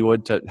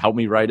Hollywood to help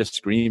me write a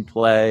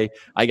screenplay.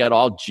 I got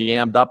all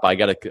jammed up. I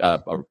got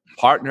a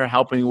partner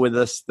helping with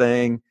this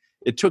thing.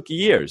 It took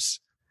years,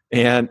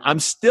 and I'm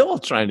still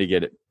trying to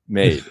get it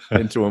made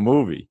into a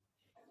movie.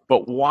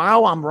 But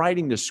while I'm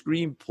writing the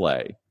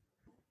screenplay,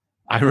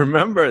 I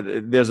remember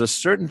there's a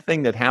certain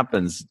thing that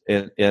happens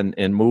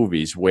in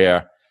movies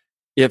where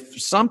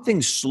if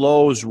something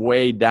slows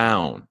way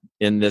down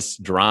in this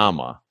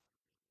drama,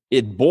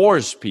 it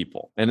bores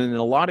people. And in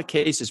a lot of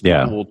cases,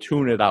 people will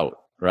tune it out,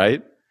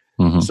 right?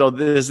 Mm-hmm. So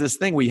there's this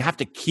thing where you have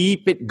to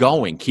keep it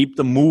going, keep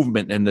the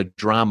movement and the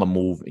drama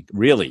moving,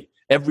 really,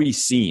 every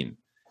scene.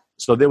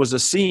 So there was a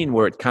scene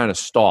where it kind of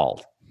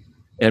stalled.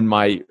 And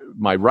my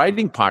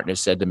writing partner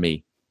said to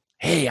me,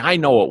 hey, I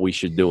know what we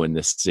should do in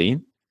this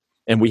scene.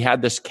 And we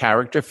had this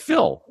character,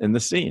 Phil, in the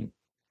scene.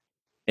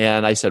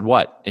 And I said,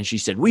 what? And she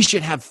said, we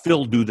should have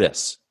Phil do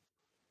this.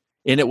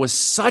 And it was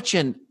such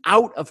an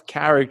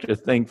out-of-character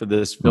thing for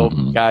this Phil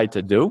guy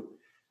to do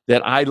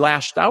that I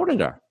lashed out at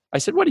her. I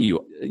said, what are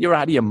you? You're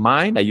out of your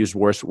mind? I used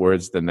worse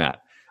words than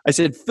that. I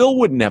said, Phil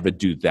would never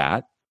do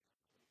that.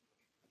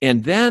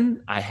 And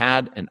then I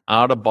had an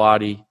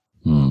out-of-body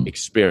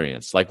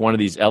experience, like one of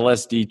these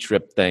LSD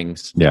trip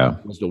things. Yeah.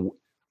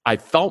 I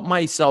felt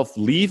myself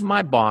leave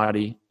my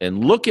body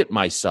and look at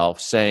myself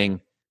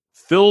saying,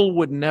 Phil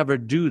would never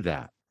do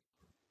that.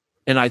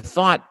 And I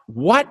thought,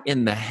 what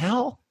in the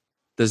hell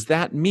does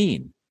that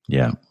mean?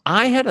 Yeah.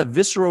 I had a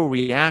visceral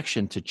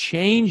reaction to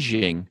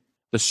changing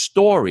the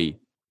story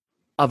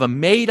of a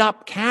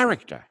made-up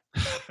character.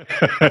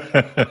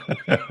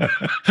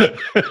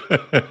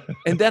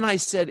 And then I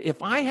said,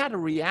 if I had a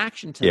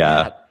reaction to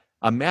that,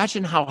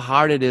 imagine how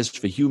hard it is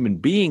for human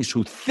beings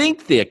who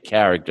think they're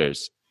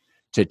characters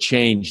to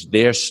change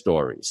their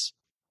stories,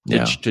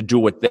 to do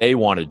what they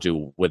want to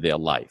do with their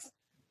life.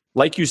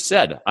 Like you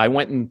said, I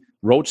went and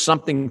wrote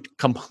something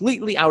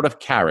completely out of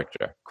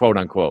character, quote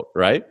unquote,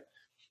 right?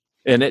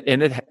 And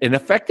it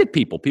affected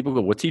people. People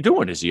go, what's he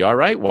doing? Is he all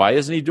right? Why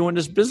isn't he doing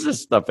this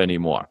business stuff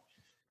anymore?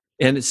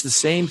 And it's the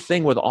same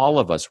thing with all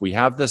of us. We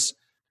have this,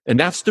 and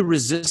that's the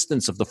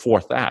resistance of the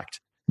fourth act.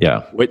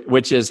 Yeah.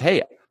 Which is,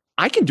 hey,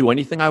 I can do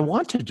anything I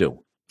want to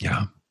do.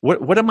 Yeah.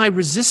 What am I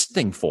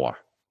resisting for?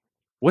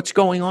 What's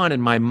going on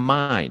in my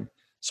mind?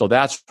 So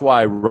that's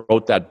why I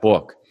wrote that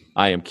book,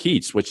 I Am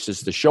Keats, which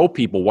is to show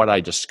people what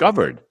I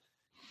discovered,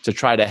 to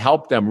try to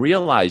help them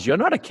realize you're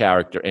not a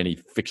character in any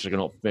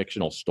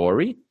fictional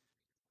story.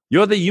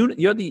 You're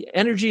the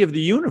energy of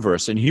the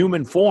universe in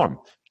human form.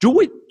 Do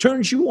what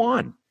turns you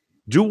on.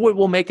 Do what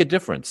will make a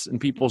difference in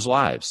people's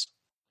lives.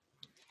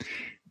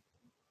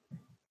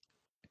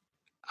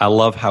 I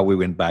love how we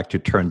went back to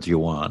turns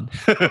you on.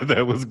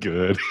 That was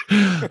good.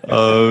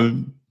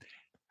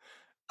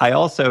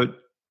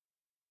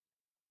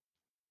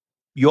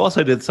 You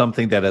also did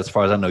something that, as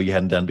far as I know, you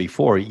hadn't done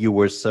before. You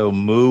were so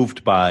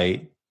moved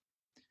by,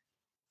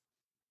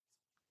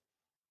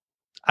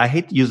 I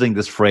hate using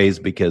this phrase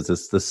because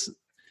this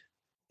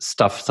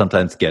stuff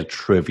sometimes gets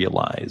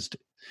trivialized,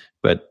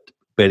 but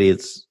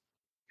it's,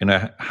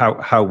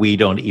 how we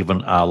don't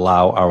even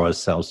allow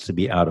ourselves to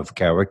be out of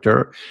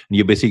character. And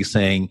you're basically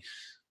saying,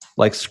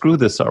 like, screw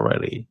this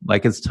already.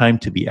 Like, it's time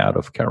to be out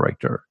of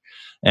character.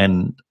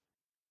 And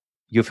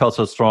you felt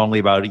so strongly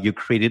about it. You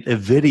created a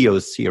video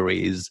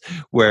series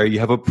where you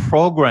have a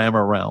program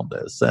around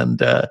this.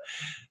 And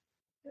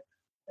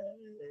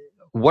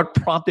what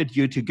prompted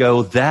you to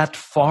go that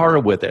far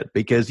with it?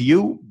 Because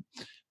you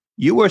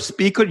were a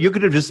speaker. You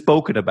could have just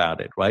spoken about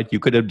it, right? You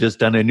could have just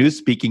done a new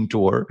speaking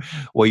tour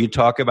where you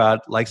talk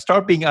about, like,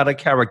 start being out of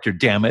character,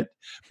 damn it.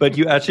 But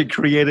you actually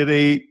created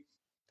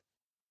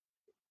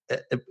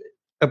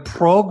a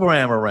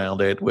program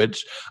around it,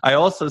 which I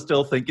also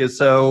still think is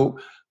so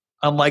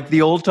unlike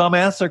the Old Tom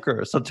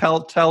Massacre. So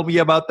tell me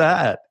about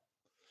that.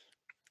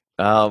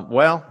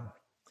 Well,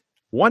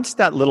 once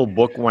that little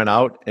book went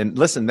out, and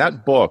listen,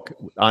 that book,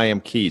 I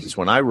Am Keats,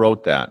 when I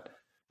wrote that,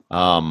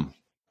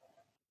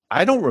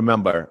 I don't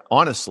remember,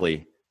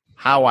 honestly,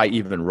 how I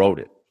even wrote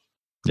it.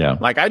 Yeah.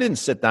 Like, I didn't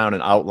sit down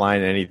and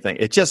outline anything.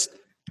 It just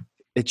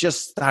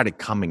started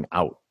coming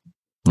out.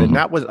 And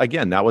that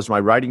was my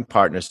writing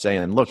partner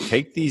saying, look,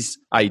 take these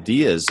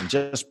ideas and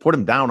just put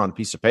them down on a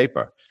piece of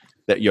paper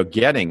that you're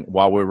getting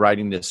while we're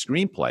writing this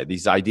screenplay.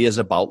 These ideas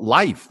about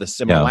life, the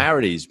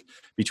similarities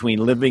between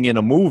living in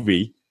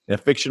a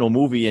fictional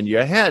movie in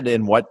your head,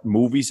 and what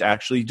movies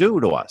actually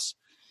do to us.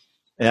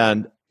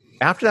 And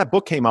after that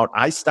book came out,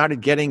 I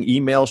started getting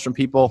emails from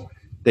people.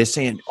 They're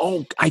saying,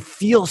 oh, I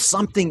feel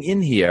something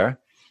in here,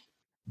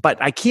 but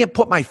I can't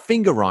put my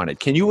finger on it.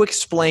 Can you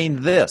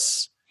explain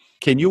this?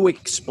 Can you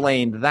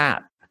explain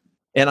that?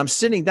 And I'm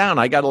sitting down.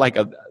 I got like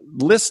a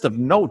list of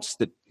notes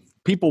that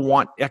people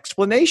want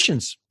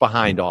explanations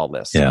behind all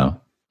this. Yeah.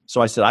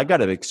 So I said, I got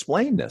to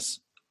explain this.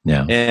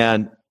 Yeah.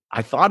 And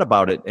I thought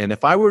about it. And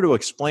if I were to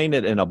explain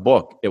it in a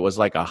book, it was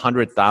like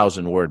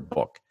 100,000 word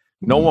book.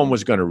 No one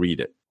was going to read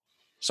it.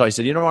 So I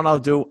said, you know what I'll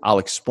do? I'll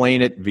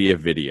explain it via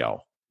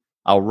video.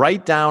 I'll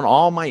write down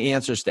all my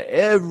answers to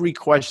every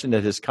question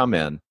that has come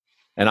in,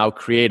 and I'll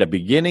create a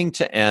beginning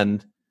to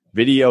end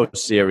video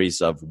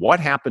series of what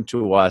happened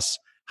to us.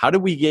 How do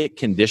we get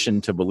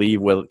conditioned to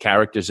believe we're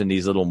characters in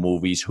these little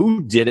movies?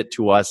 Who did it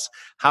to us?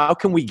 How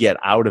can we get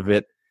out of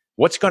it?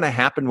 What's going to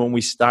happen when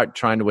we start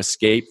trying to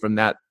escape from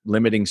that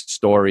limiting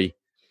story?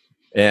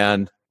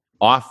 And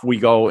off we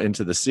go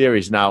into the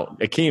series. Now,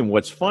 Akeem,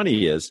 what's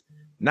funny is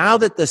now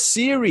that the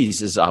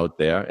series is out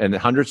there and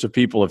hundreds of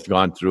people have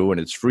gone through and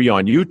it's free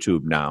on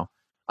YouTube now,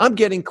 I'm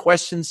getting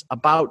questions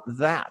about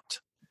that.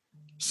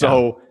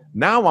 So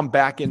now I'm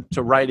back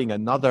into writing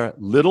another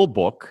little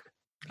book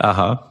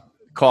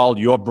called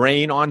Your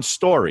Brain on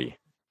Story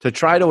to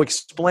try to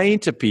explain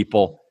to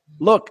people,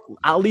 look,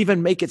 I'll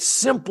even make it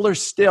simpler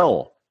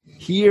still.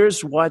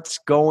 Here's what's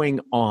going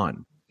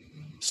on.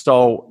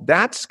 So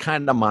that's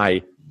kind of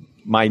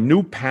my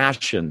new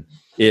passion,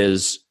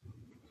 is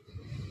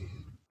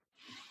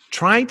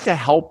trying to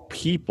help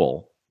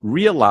people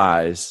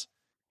realize,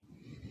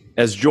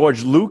 as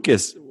George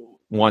Lucas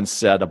once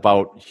said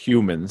about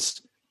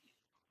humans,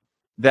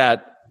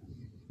 that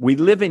we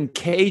live in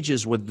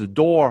cages with the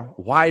door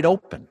wide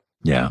open.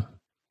 Yeah.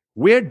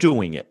 We're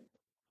doing it.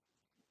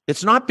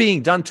 It's not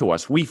being done to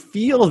us. We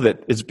feel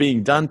that it's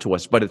being done to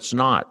us, but it's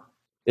not.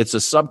 It's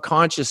a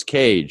subconscious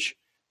cage,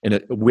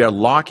 and we're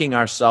locking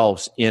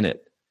ourselves in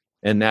it.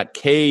 And that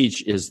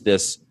cage is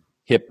this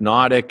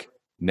hypnotic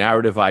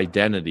narrative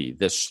identity,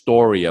 this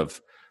story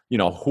of,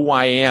 who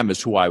I am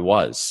is who I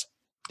was.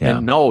 Yeah.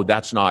 And no,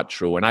 that's not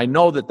true. And I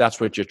know that that's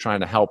what you're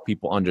trying to help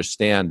people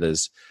understand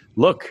is,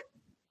 look,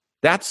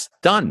 that's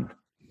done.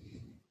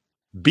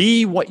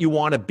 Be what you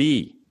want to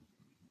be.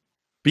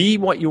 Be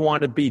what you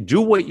want to be.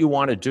 Do what you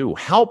want to do.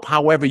 Help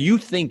however you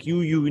think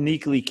you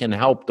uniquely can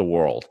help the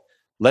world.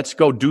 Let's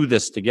go do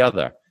this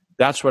together.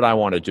 That's what I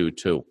want to do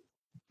too.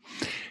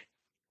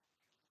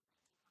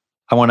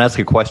 I want to ask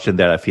a question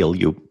that I feel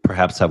you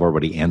perhaps have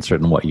already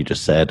answered in what you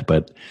just said,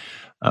 but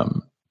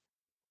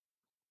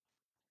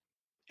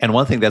and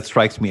one thing that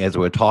strikes me as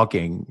we're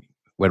talking,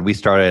 when we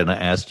started and I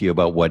asked you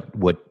about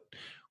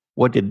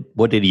what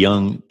did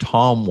young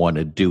Tom want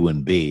to do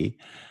and be,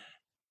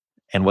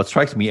 and what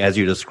strikes me as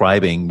you're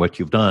describing what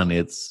you've done,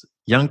 it's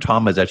young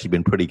Tom has actually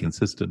been pretty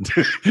consistent,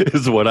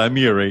 is what I'm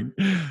hearing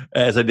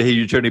as a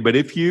day journey. But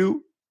if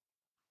you,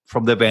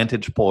 from the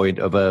vantage point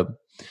of a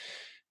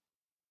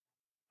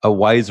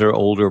wiser,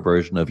 older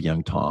version of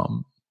young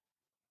Tom,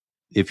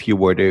 if you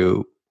were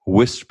to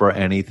whisper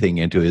anything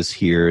into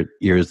his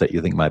ears that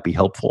you think might be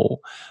helpful,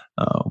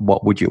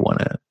 what would you want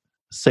to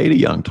say to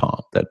young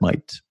Tom that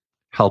might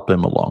help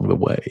him along the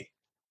way?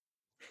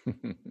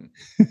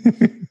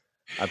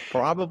 I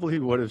probably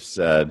would have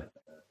said,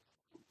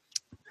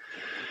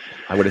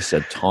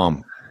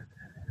 Tom,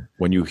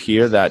 when you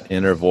hear that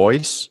inner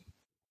voice,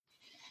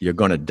 you're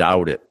going to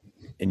doubt it,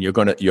 and you're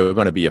going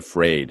to be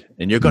afraid,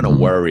 and you're going to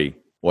worry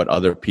what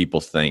other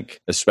people think,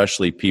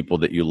 especially people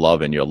that you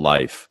love in your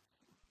life.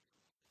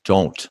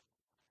 Don't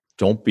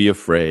be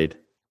afraid.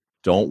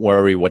 Don't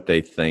worry what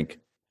they think,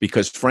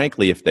 because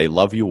frankly, if they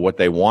love you, what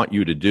they want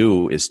you to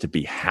do is to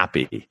be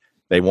happy.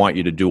 They want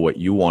you to do what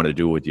you want to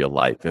do with your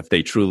life if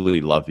they truly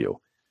love you.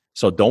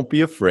 So don't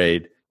be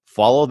afraid.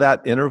 Follow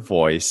that inner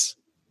voice.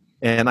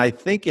 And I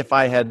think if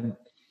I had,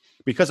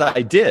 because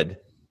I did,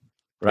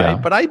 right? Yeah.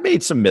 But I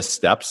made some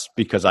missteps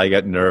because I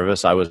got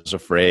nervous. I was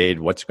afraid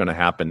what's going to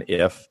happen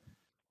if.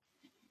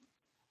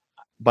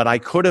 But I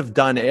could have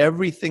done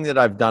everything that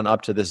I've done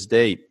up to this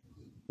date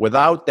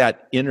without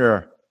that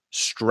inner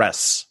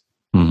stress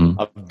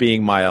of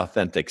being my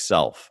authentic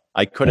self.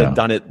 I could have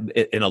done it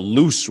in a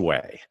loose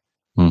way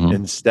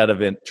instead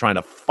of trying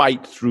to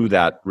fight through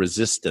that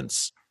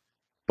resistance.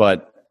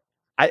 But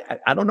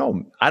I don't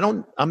know.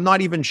 I'm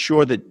not even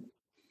sure that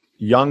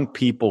young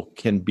people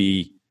can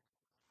be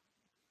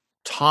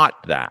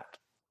taught that.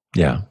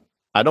 Yeah.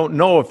 I don't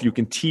know if you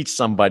can teach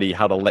somebody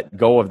how to let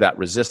go of that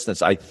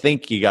resistance. I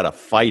think you got to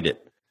fight it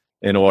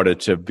in order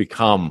to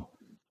become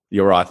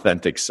your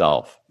authentic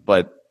self.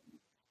 But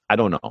I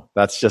don't know.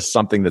 That's just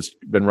something that's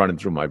been running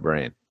through my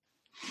brain.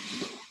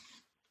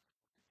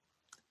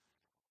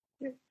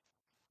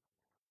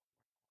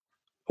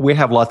 We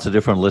have lots of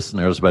different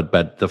listeners,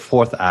 but the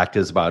fourth act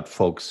is about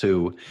folks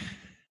who,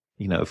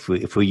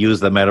 if we use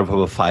the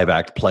metaphor of a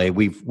 5-act play,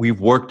 we've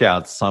worked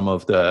out some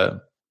of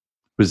the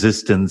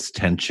resistance,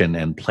 tension,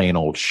 and plain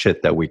old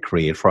shit that we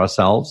create for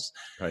ourselves.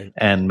 Right.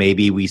 And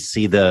maybe we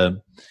see a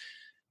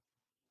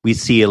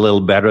little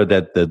better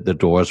that the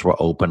doors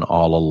were open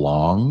all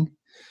along.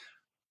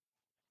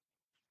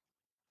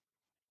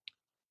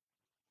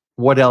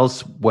 What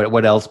else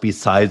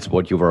besides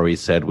what you've already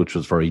said, which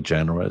was very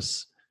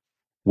generous,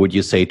 would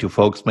you say to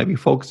folks, maybe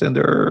folks in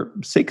their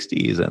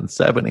 60s and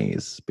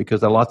 70s?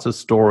 Because there are lots of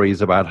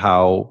stories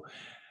about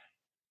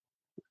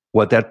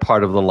what that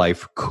part of the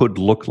life could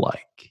look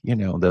like.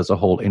 There's a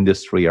whole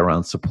industry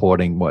around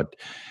supporting what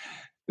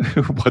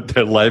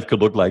their life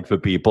could look like for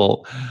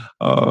people.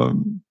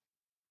 And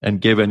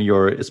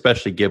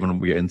especially given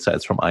your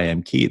insights from I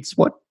Am Keats,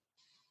 what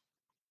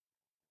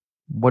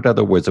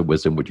other words of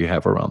wisdom would you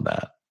have around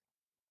that?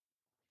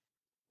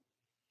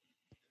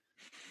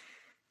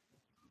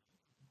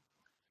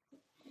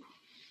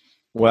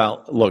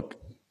 Well, look,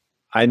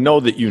 I know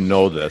that you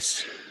know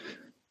this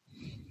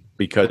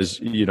because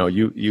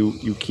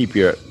you keep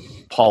your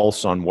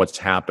pulse on what's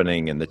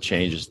happening and the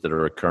changes that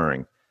are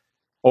occurring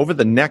over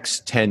the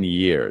next 10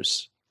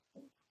 years,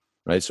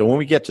 right? So when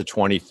we get to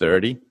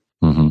 2030,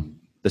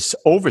 this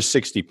over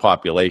 60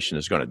 population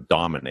is going to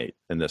dominate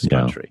in this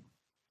country.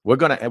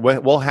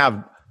 We'll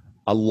have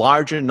a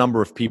larger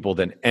number of people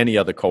than any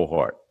other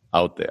cohort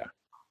out there.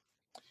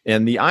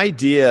 And the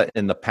idea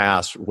in the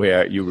past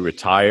where you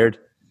retired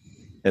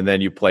and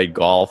then you played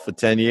golf for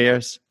 10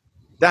 years,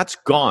 that's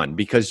gone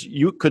because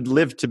you could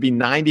live to be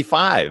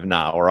 95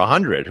 now or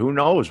 100. Who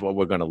knows what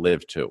we're going to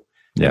live to?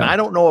 Yeah. And I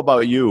don't know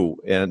about you.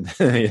 And,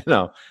 I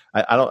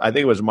think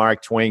it was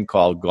Mark Twain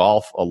called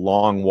golf a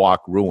long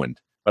walk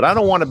ruined. But I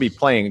don't want to be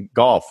playing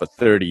golf for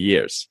 30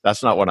 years.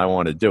 That's not what I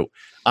want to do.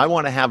 I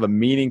want to have a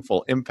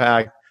meaningful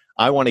impact.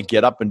 I want to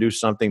get up and do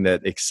something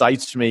that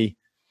excites me.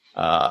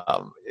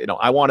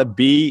 I want to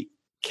be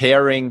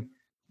caring,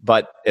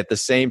 but at the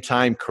same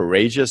time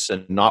courageous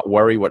and not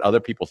worry what other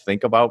people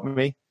think about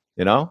me.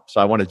 So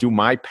I want to do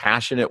my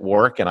passionate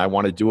work, and I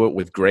want to do it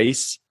with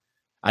grace.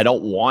 I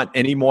don't want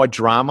any more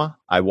drama.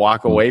 I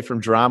walk away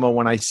from drama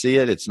when I see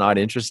it. It's not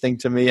interesting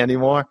to me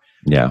anymore.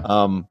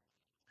 Yeah.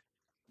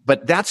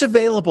 But that's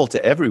available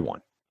to everyone.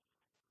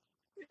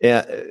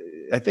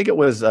 I think it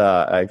was,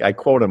 I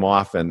quote him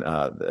often,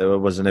 it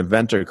was an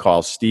inventor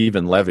called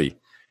Stephen Levy,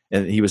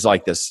 and he was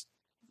like this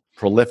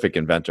prolific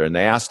inventor. And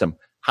they asked him,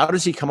 how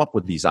does he come up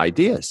with these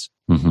ideas?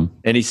 And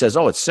he says,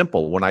 it's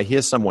simple. When I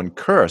hear someone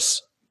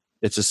curse,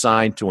 it's a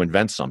sign to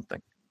invent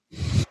something.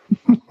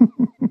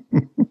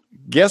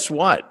 Guess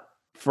what?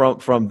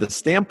 From the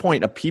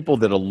standpoint of people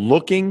that are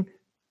looking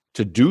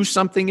to do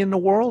something in the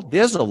world,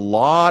 there's a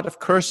lot of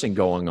cursing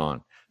going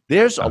on.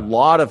 There's a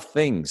lot of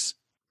things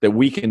that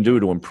we can do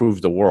to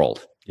improve the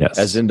world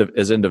as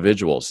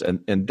individuals.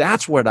 And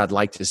that's what I'd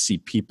like to see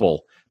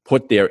people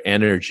put their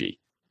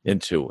energy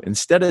into.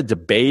 Instead of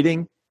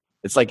debating,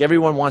 it's like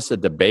everyone wants to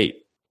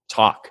debate,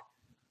 talk.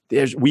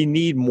 We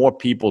need more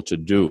people to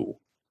do.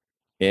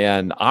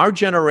 And our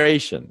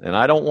generation, and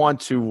I don't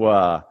want to,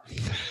 I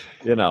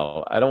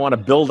don't want to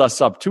build us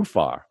up too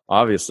far,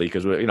 obviously,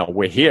 because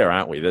we're here,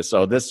 aren't we?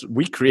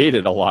 We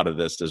created a lot of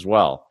this as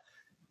well.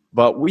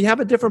 But we have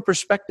a different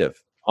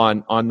perspective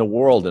on the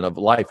world and of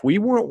life. We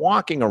weren't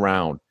walking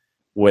around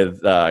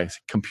with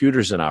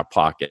computers in our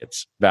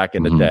pockets back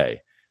in the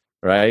day,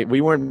 right? We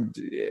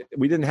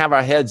didn't have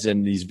our heads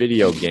in these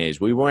video games.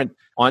 We weren't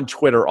on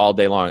Twitter all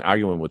day long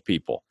arguing with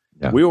people.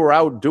 Yeah. We were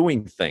out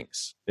doing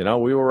things. We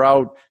were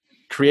out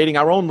creating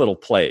our own little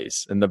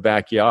plays in the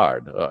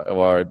backyard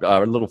or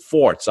our little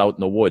forts out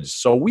in the woods.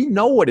 So we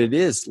know what it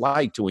is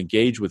like to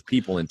engage with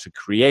people and to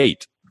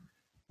create.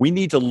 We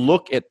need to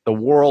look at the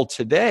world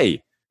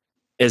today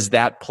as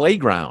that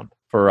playground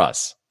for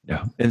us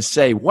and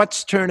say,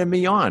 what's turning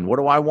me on? What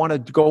do I want to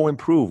go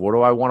improve? What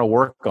do I want to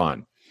work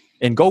on?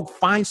 And go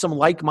find some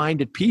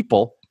like-minded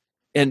people.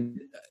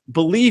 And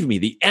believe me,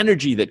 the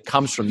energy that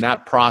comes from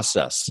that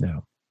process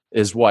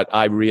is what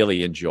I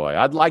really enjoy.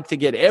 I'd like to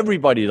get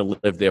everybody to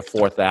live their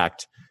fourth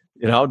act.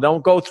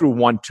 Don't go through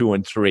 1, 2,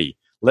 and 3.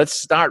 Let's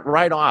start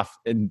right off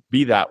and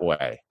be that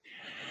way.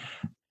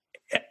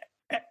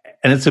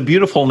 And it's a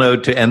beautiful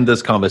note to end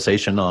this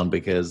conversation on,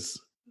 because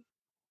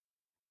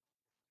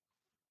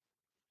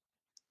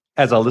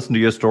as I listen to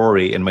your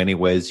story, in many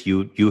ways,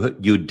 you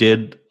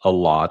did a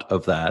lot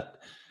of that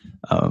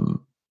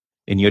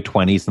in your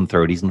 20s and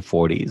 30s and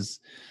 40s.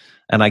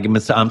 And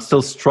I'm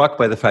still struck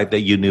by the fact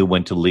that you knew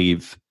when to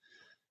leave,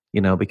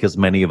 because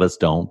many of us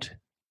don't.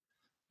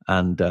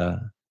 And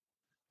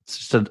it's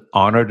just an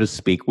honor to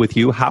speak with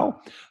you. How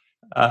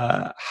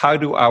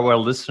do our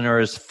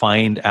listeners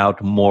find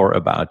out more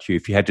about you?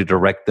 If you had to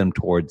direct them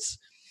towards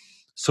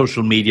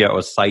social media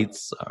or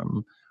sites,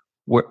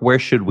 where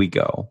should we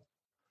go?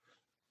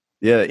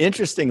 Yeah,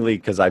 interestingly,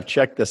 because I've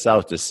checked this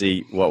out to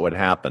see what would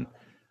happen.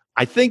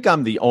 I think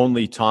I'm the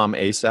only Tom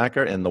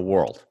Asacker in the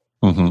world.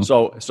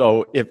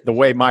 So if the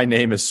way my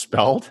name is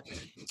spelled,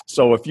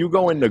 so if you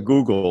go into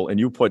Google and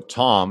you put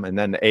Tom and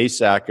then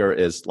Asacker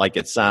is like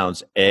it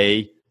sounds,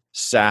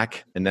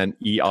 A-Sack and then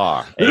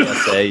E-R,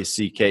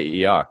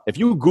 A-S-A-C-K-E-R. If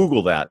you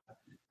Google that,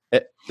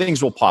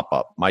 things will pop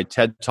up. My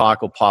TED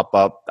Talk will pop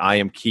up. I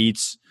Am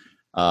Keats.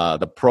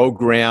 The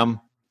program,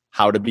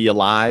 How to Be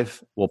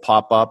Alive, will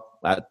pop up.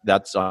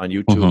 That's on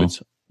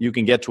YouTube. You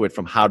can get to it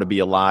from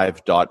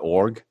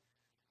howtobealive.org.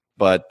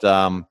 But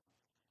I'm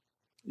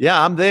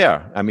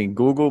there. I mean,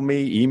 Google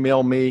me,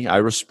 email me. I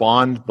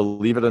respond.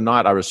 Believe it or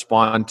not, I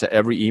respond to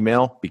every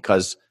email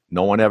because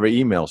no one ever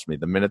emails me.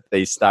 The minute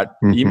they start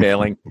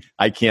emailing,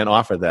 I can't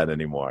offer that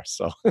anymore.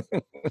 So,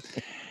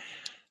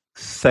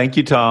 thank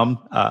you, Tom.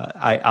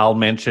 I'll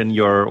mention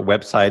your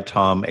website,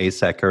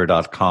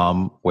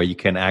 tomasacker.com, where you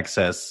can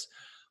access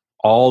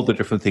all the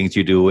different things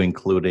you do,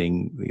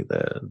 including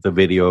the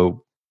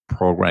video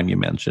program you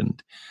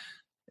mentioned.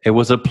 It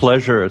was a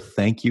pleasure.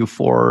 Thank you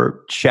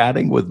for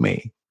chatting with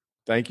me.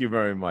 Thank you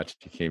very much,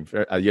 Hakeem.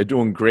 You're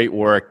doing great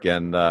work,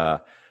 and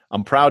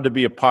I'm proud to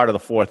be a part of the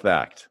fourth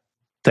act.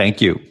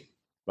 Thank you.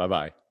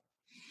 Bye-bye.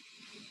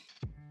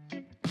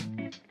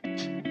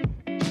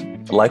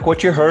 Like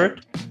what you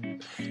heard?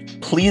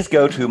 Please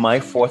go to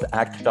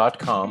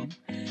myfourthact.com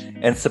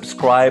and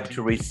subscribe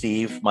to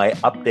receive my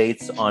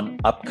updates on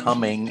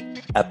upcoming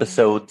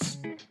episodes.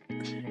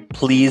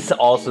 Please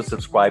also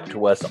subscribe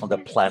to us on the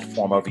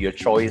platform of your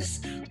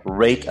choice.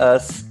 Rate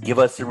us, give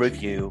us a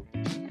review,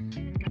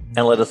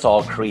 and let us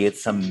all create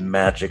some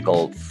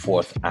magical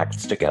fourth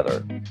acts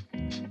together.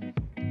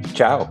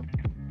 Ciao.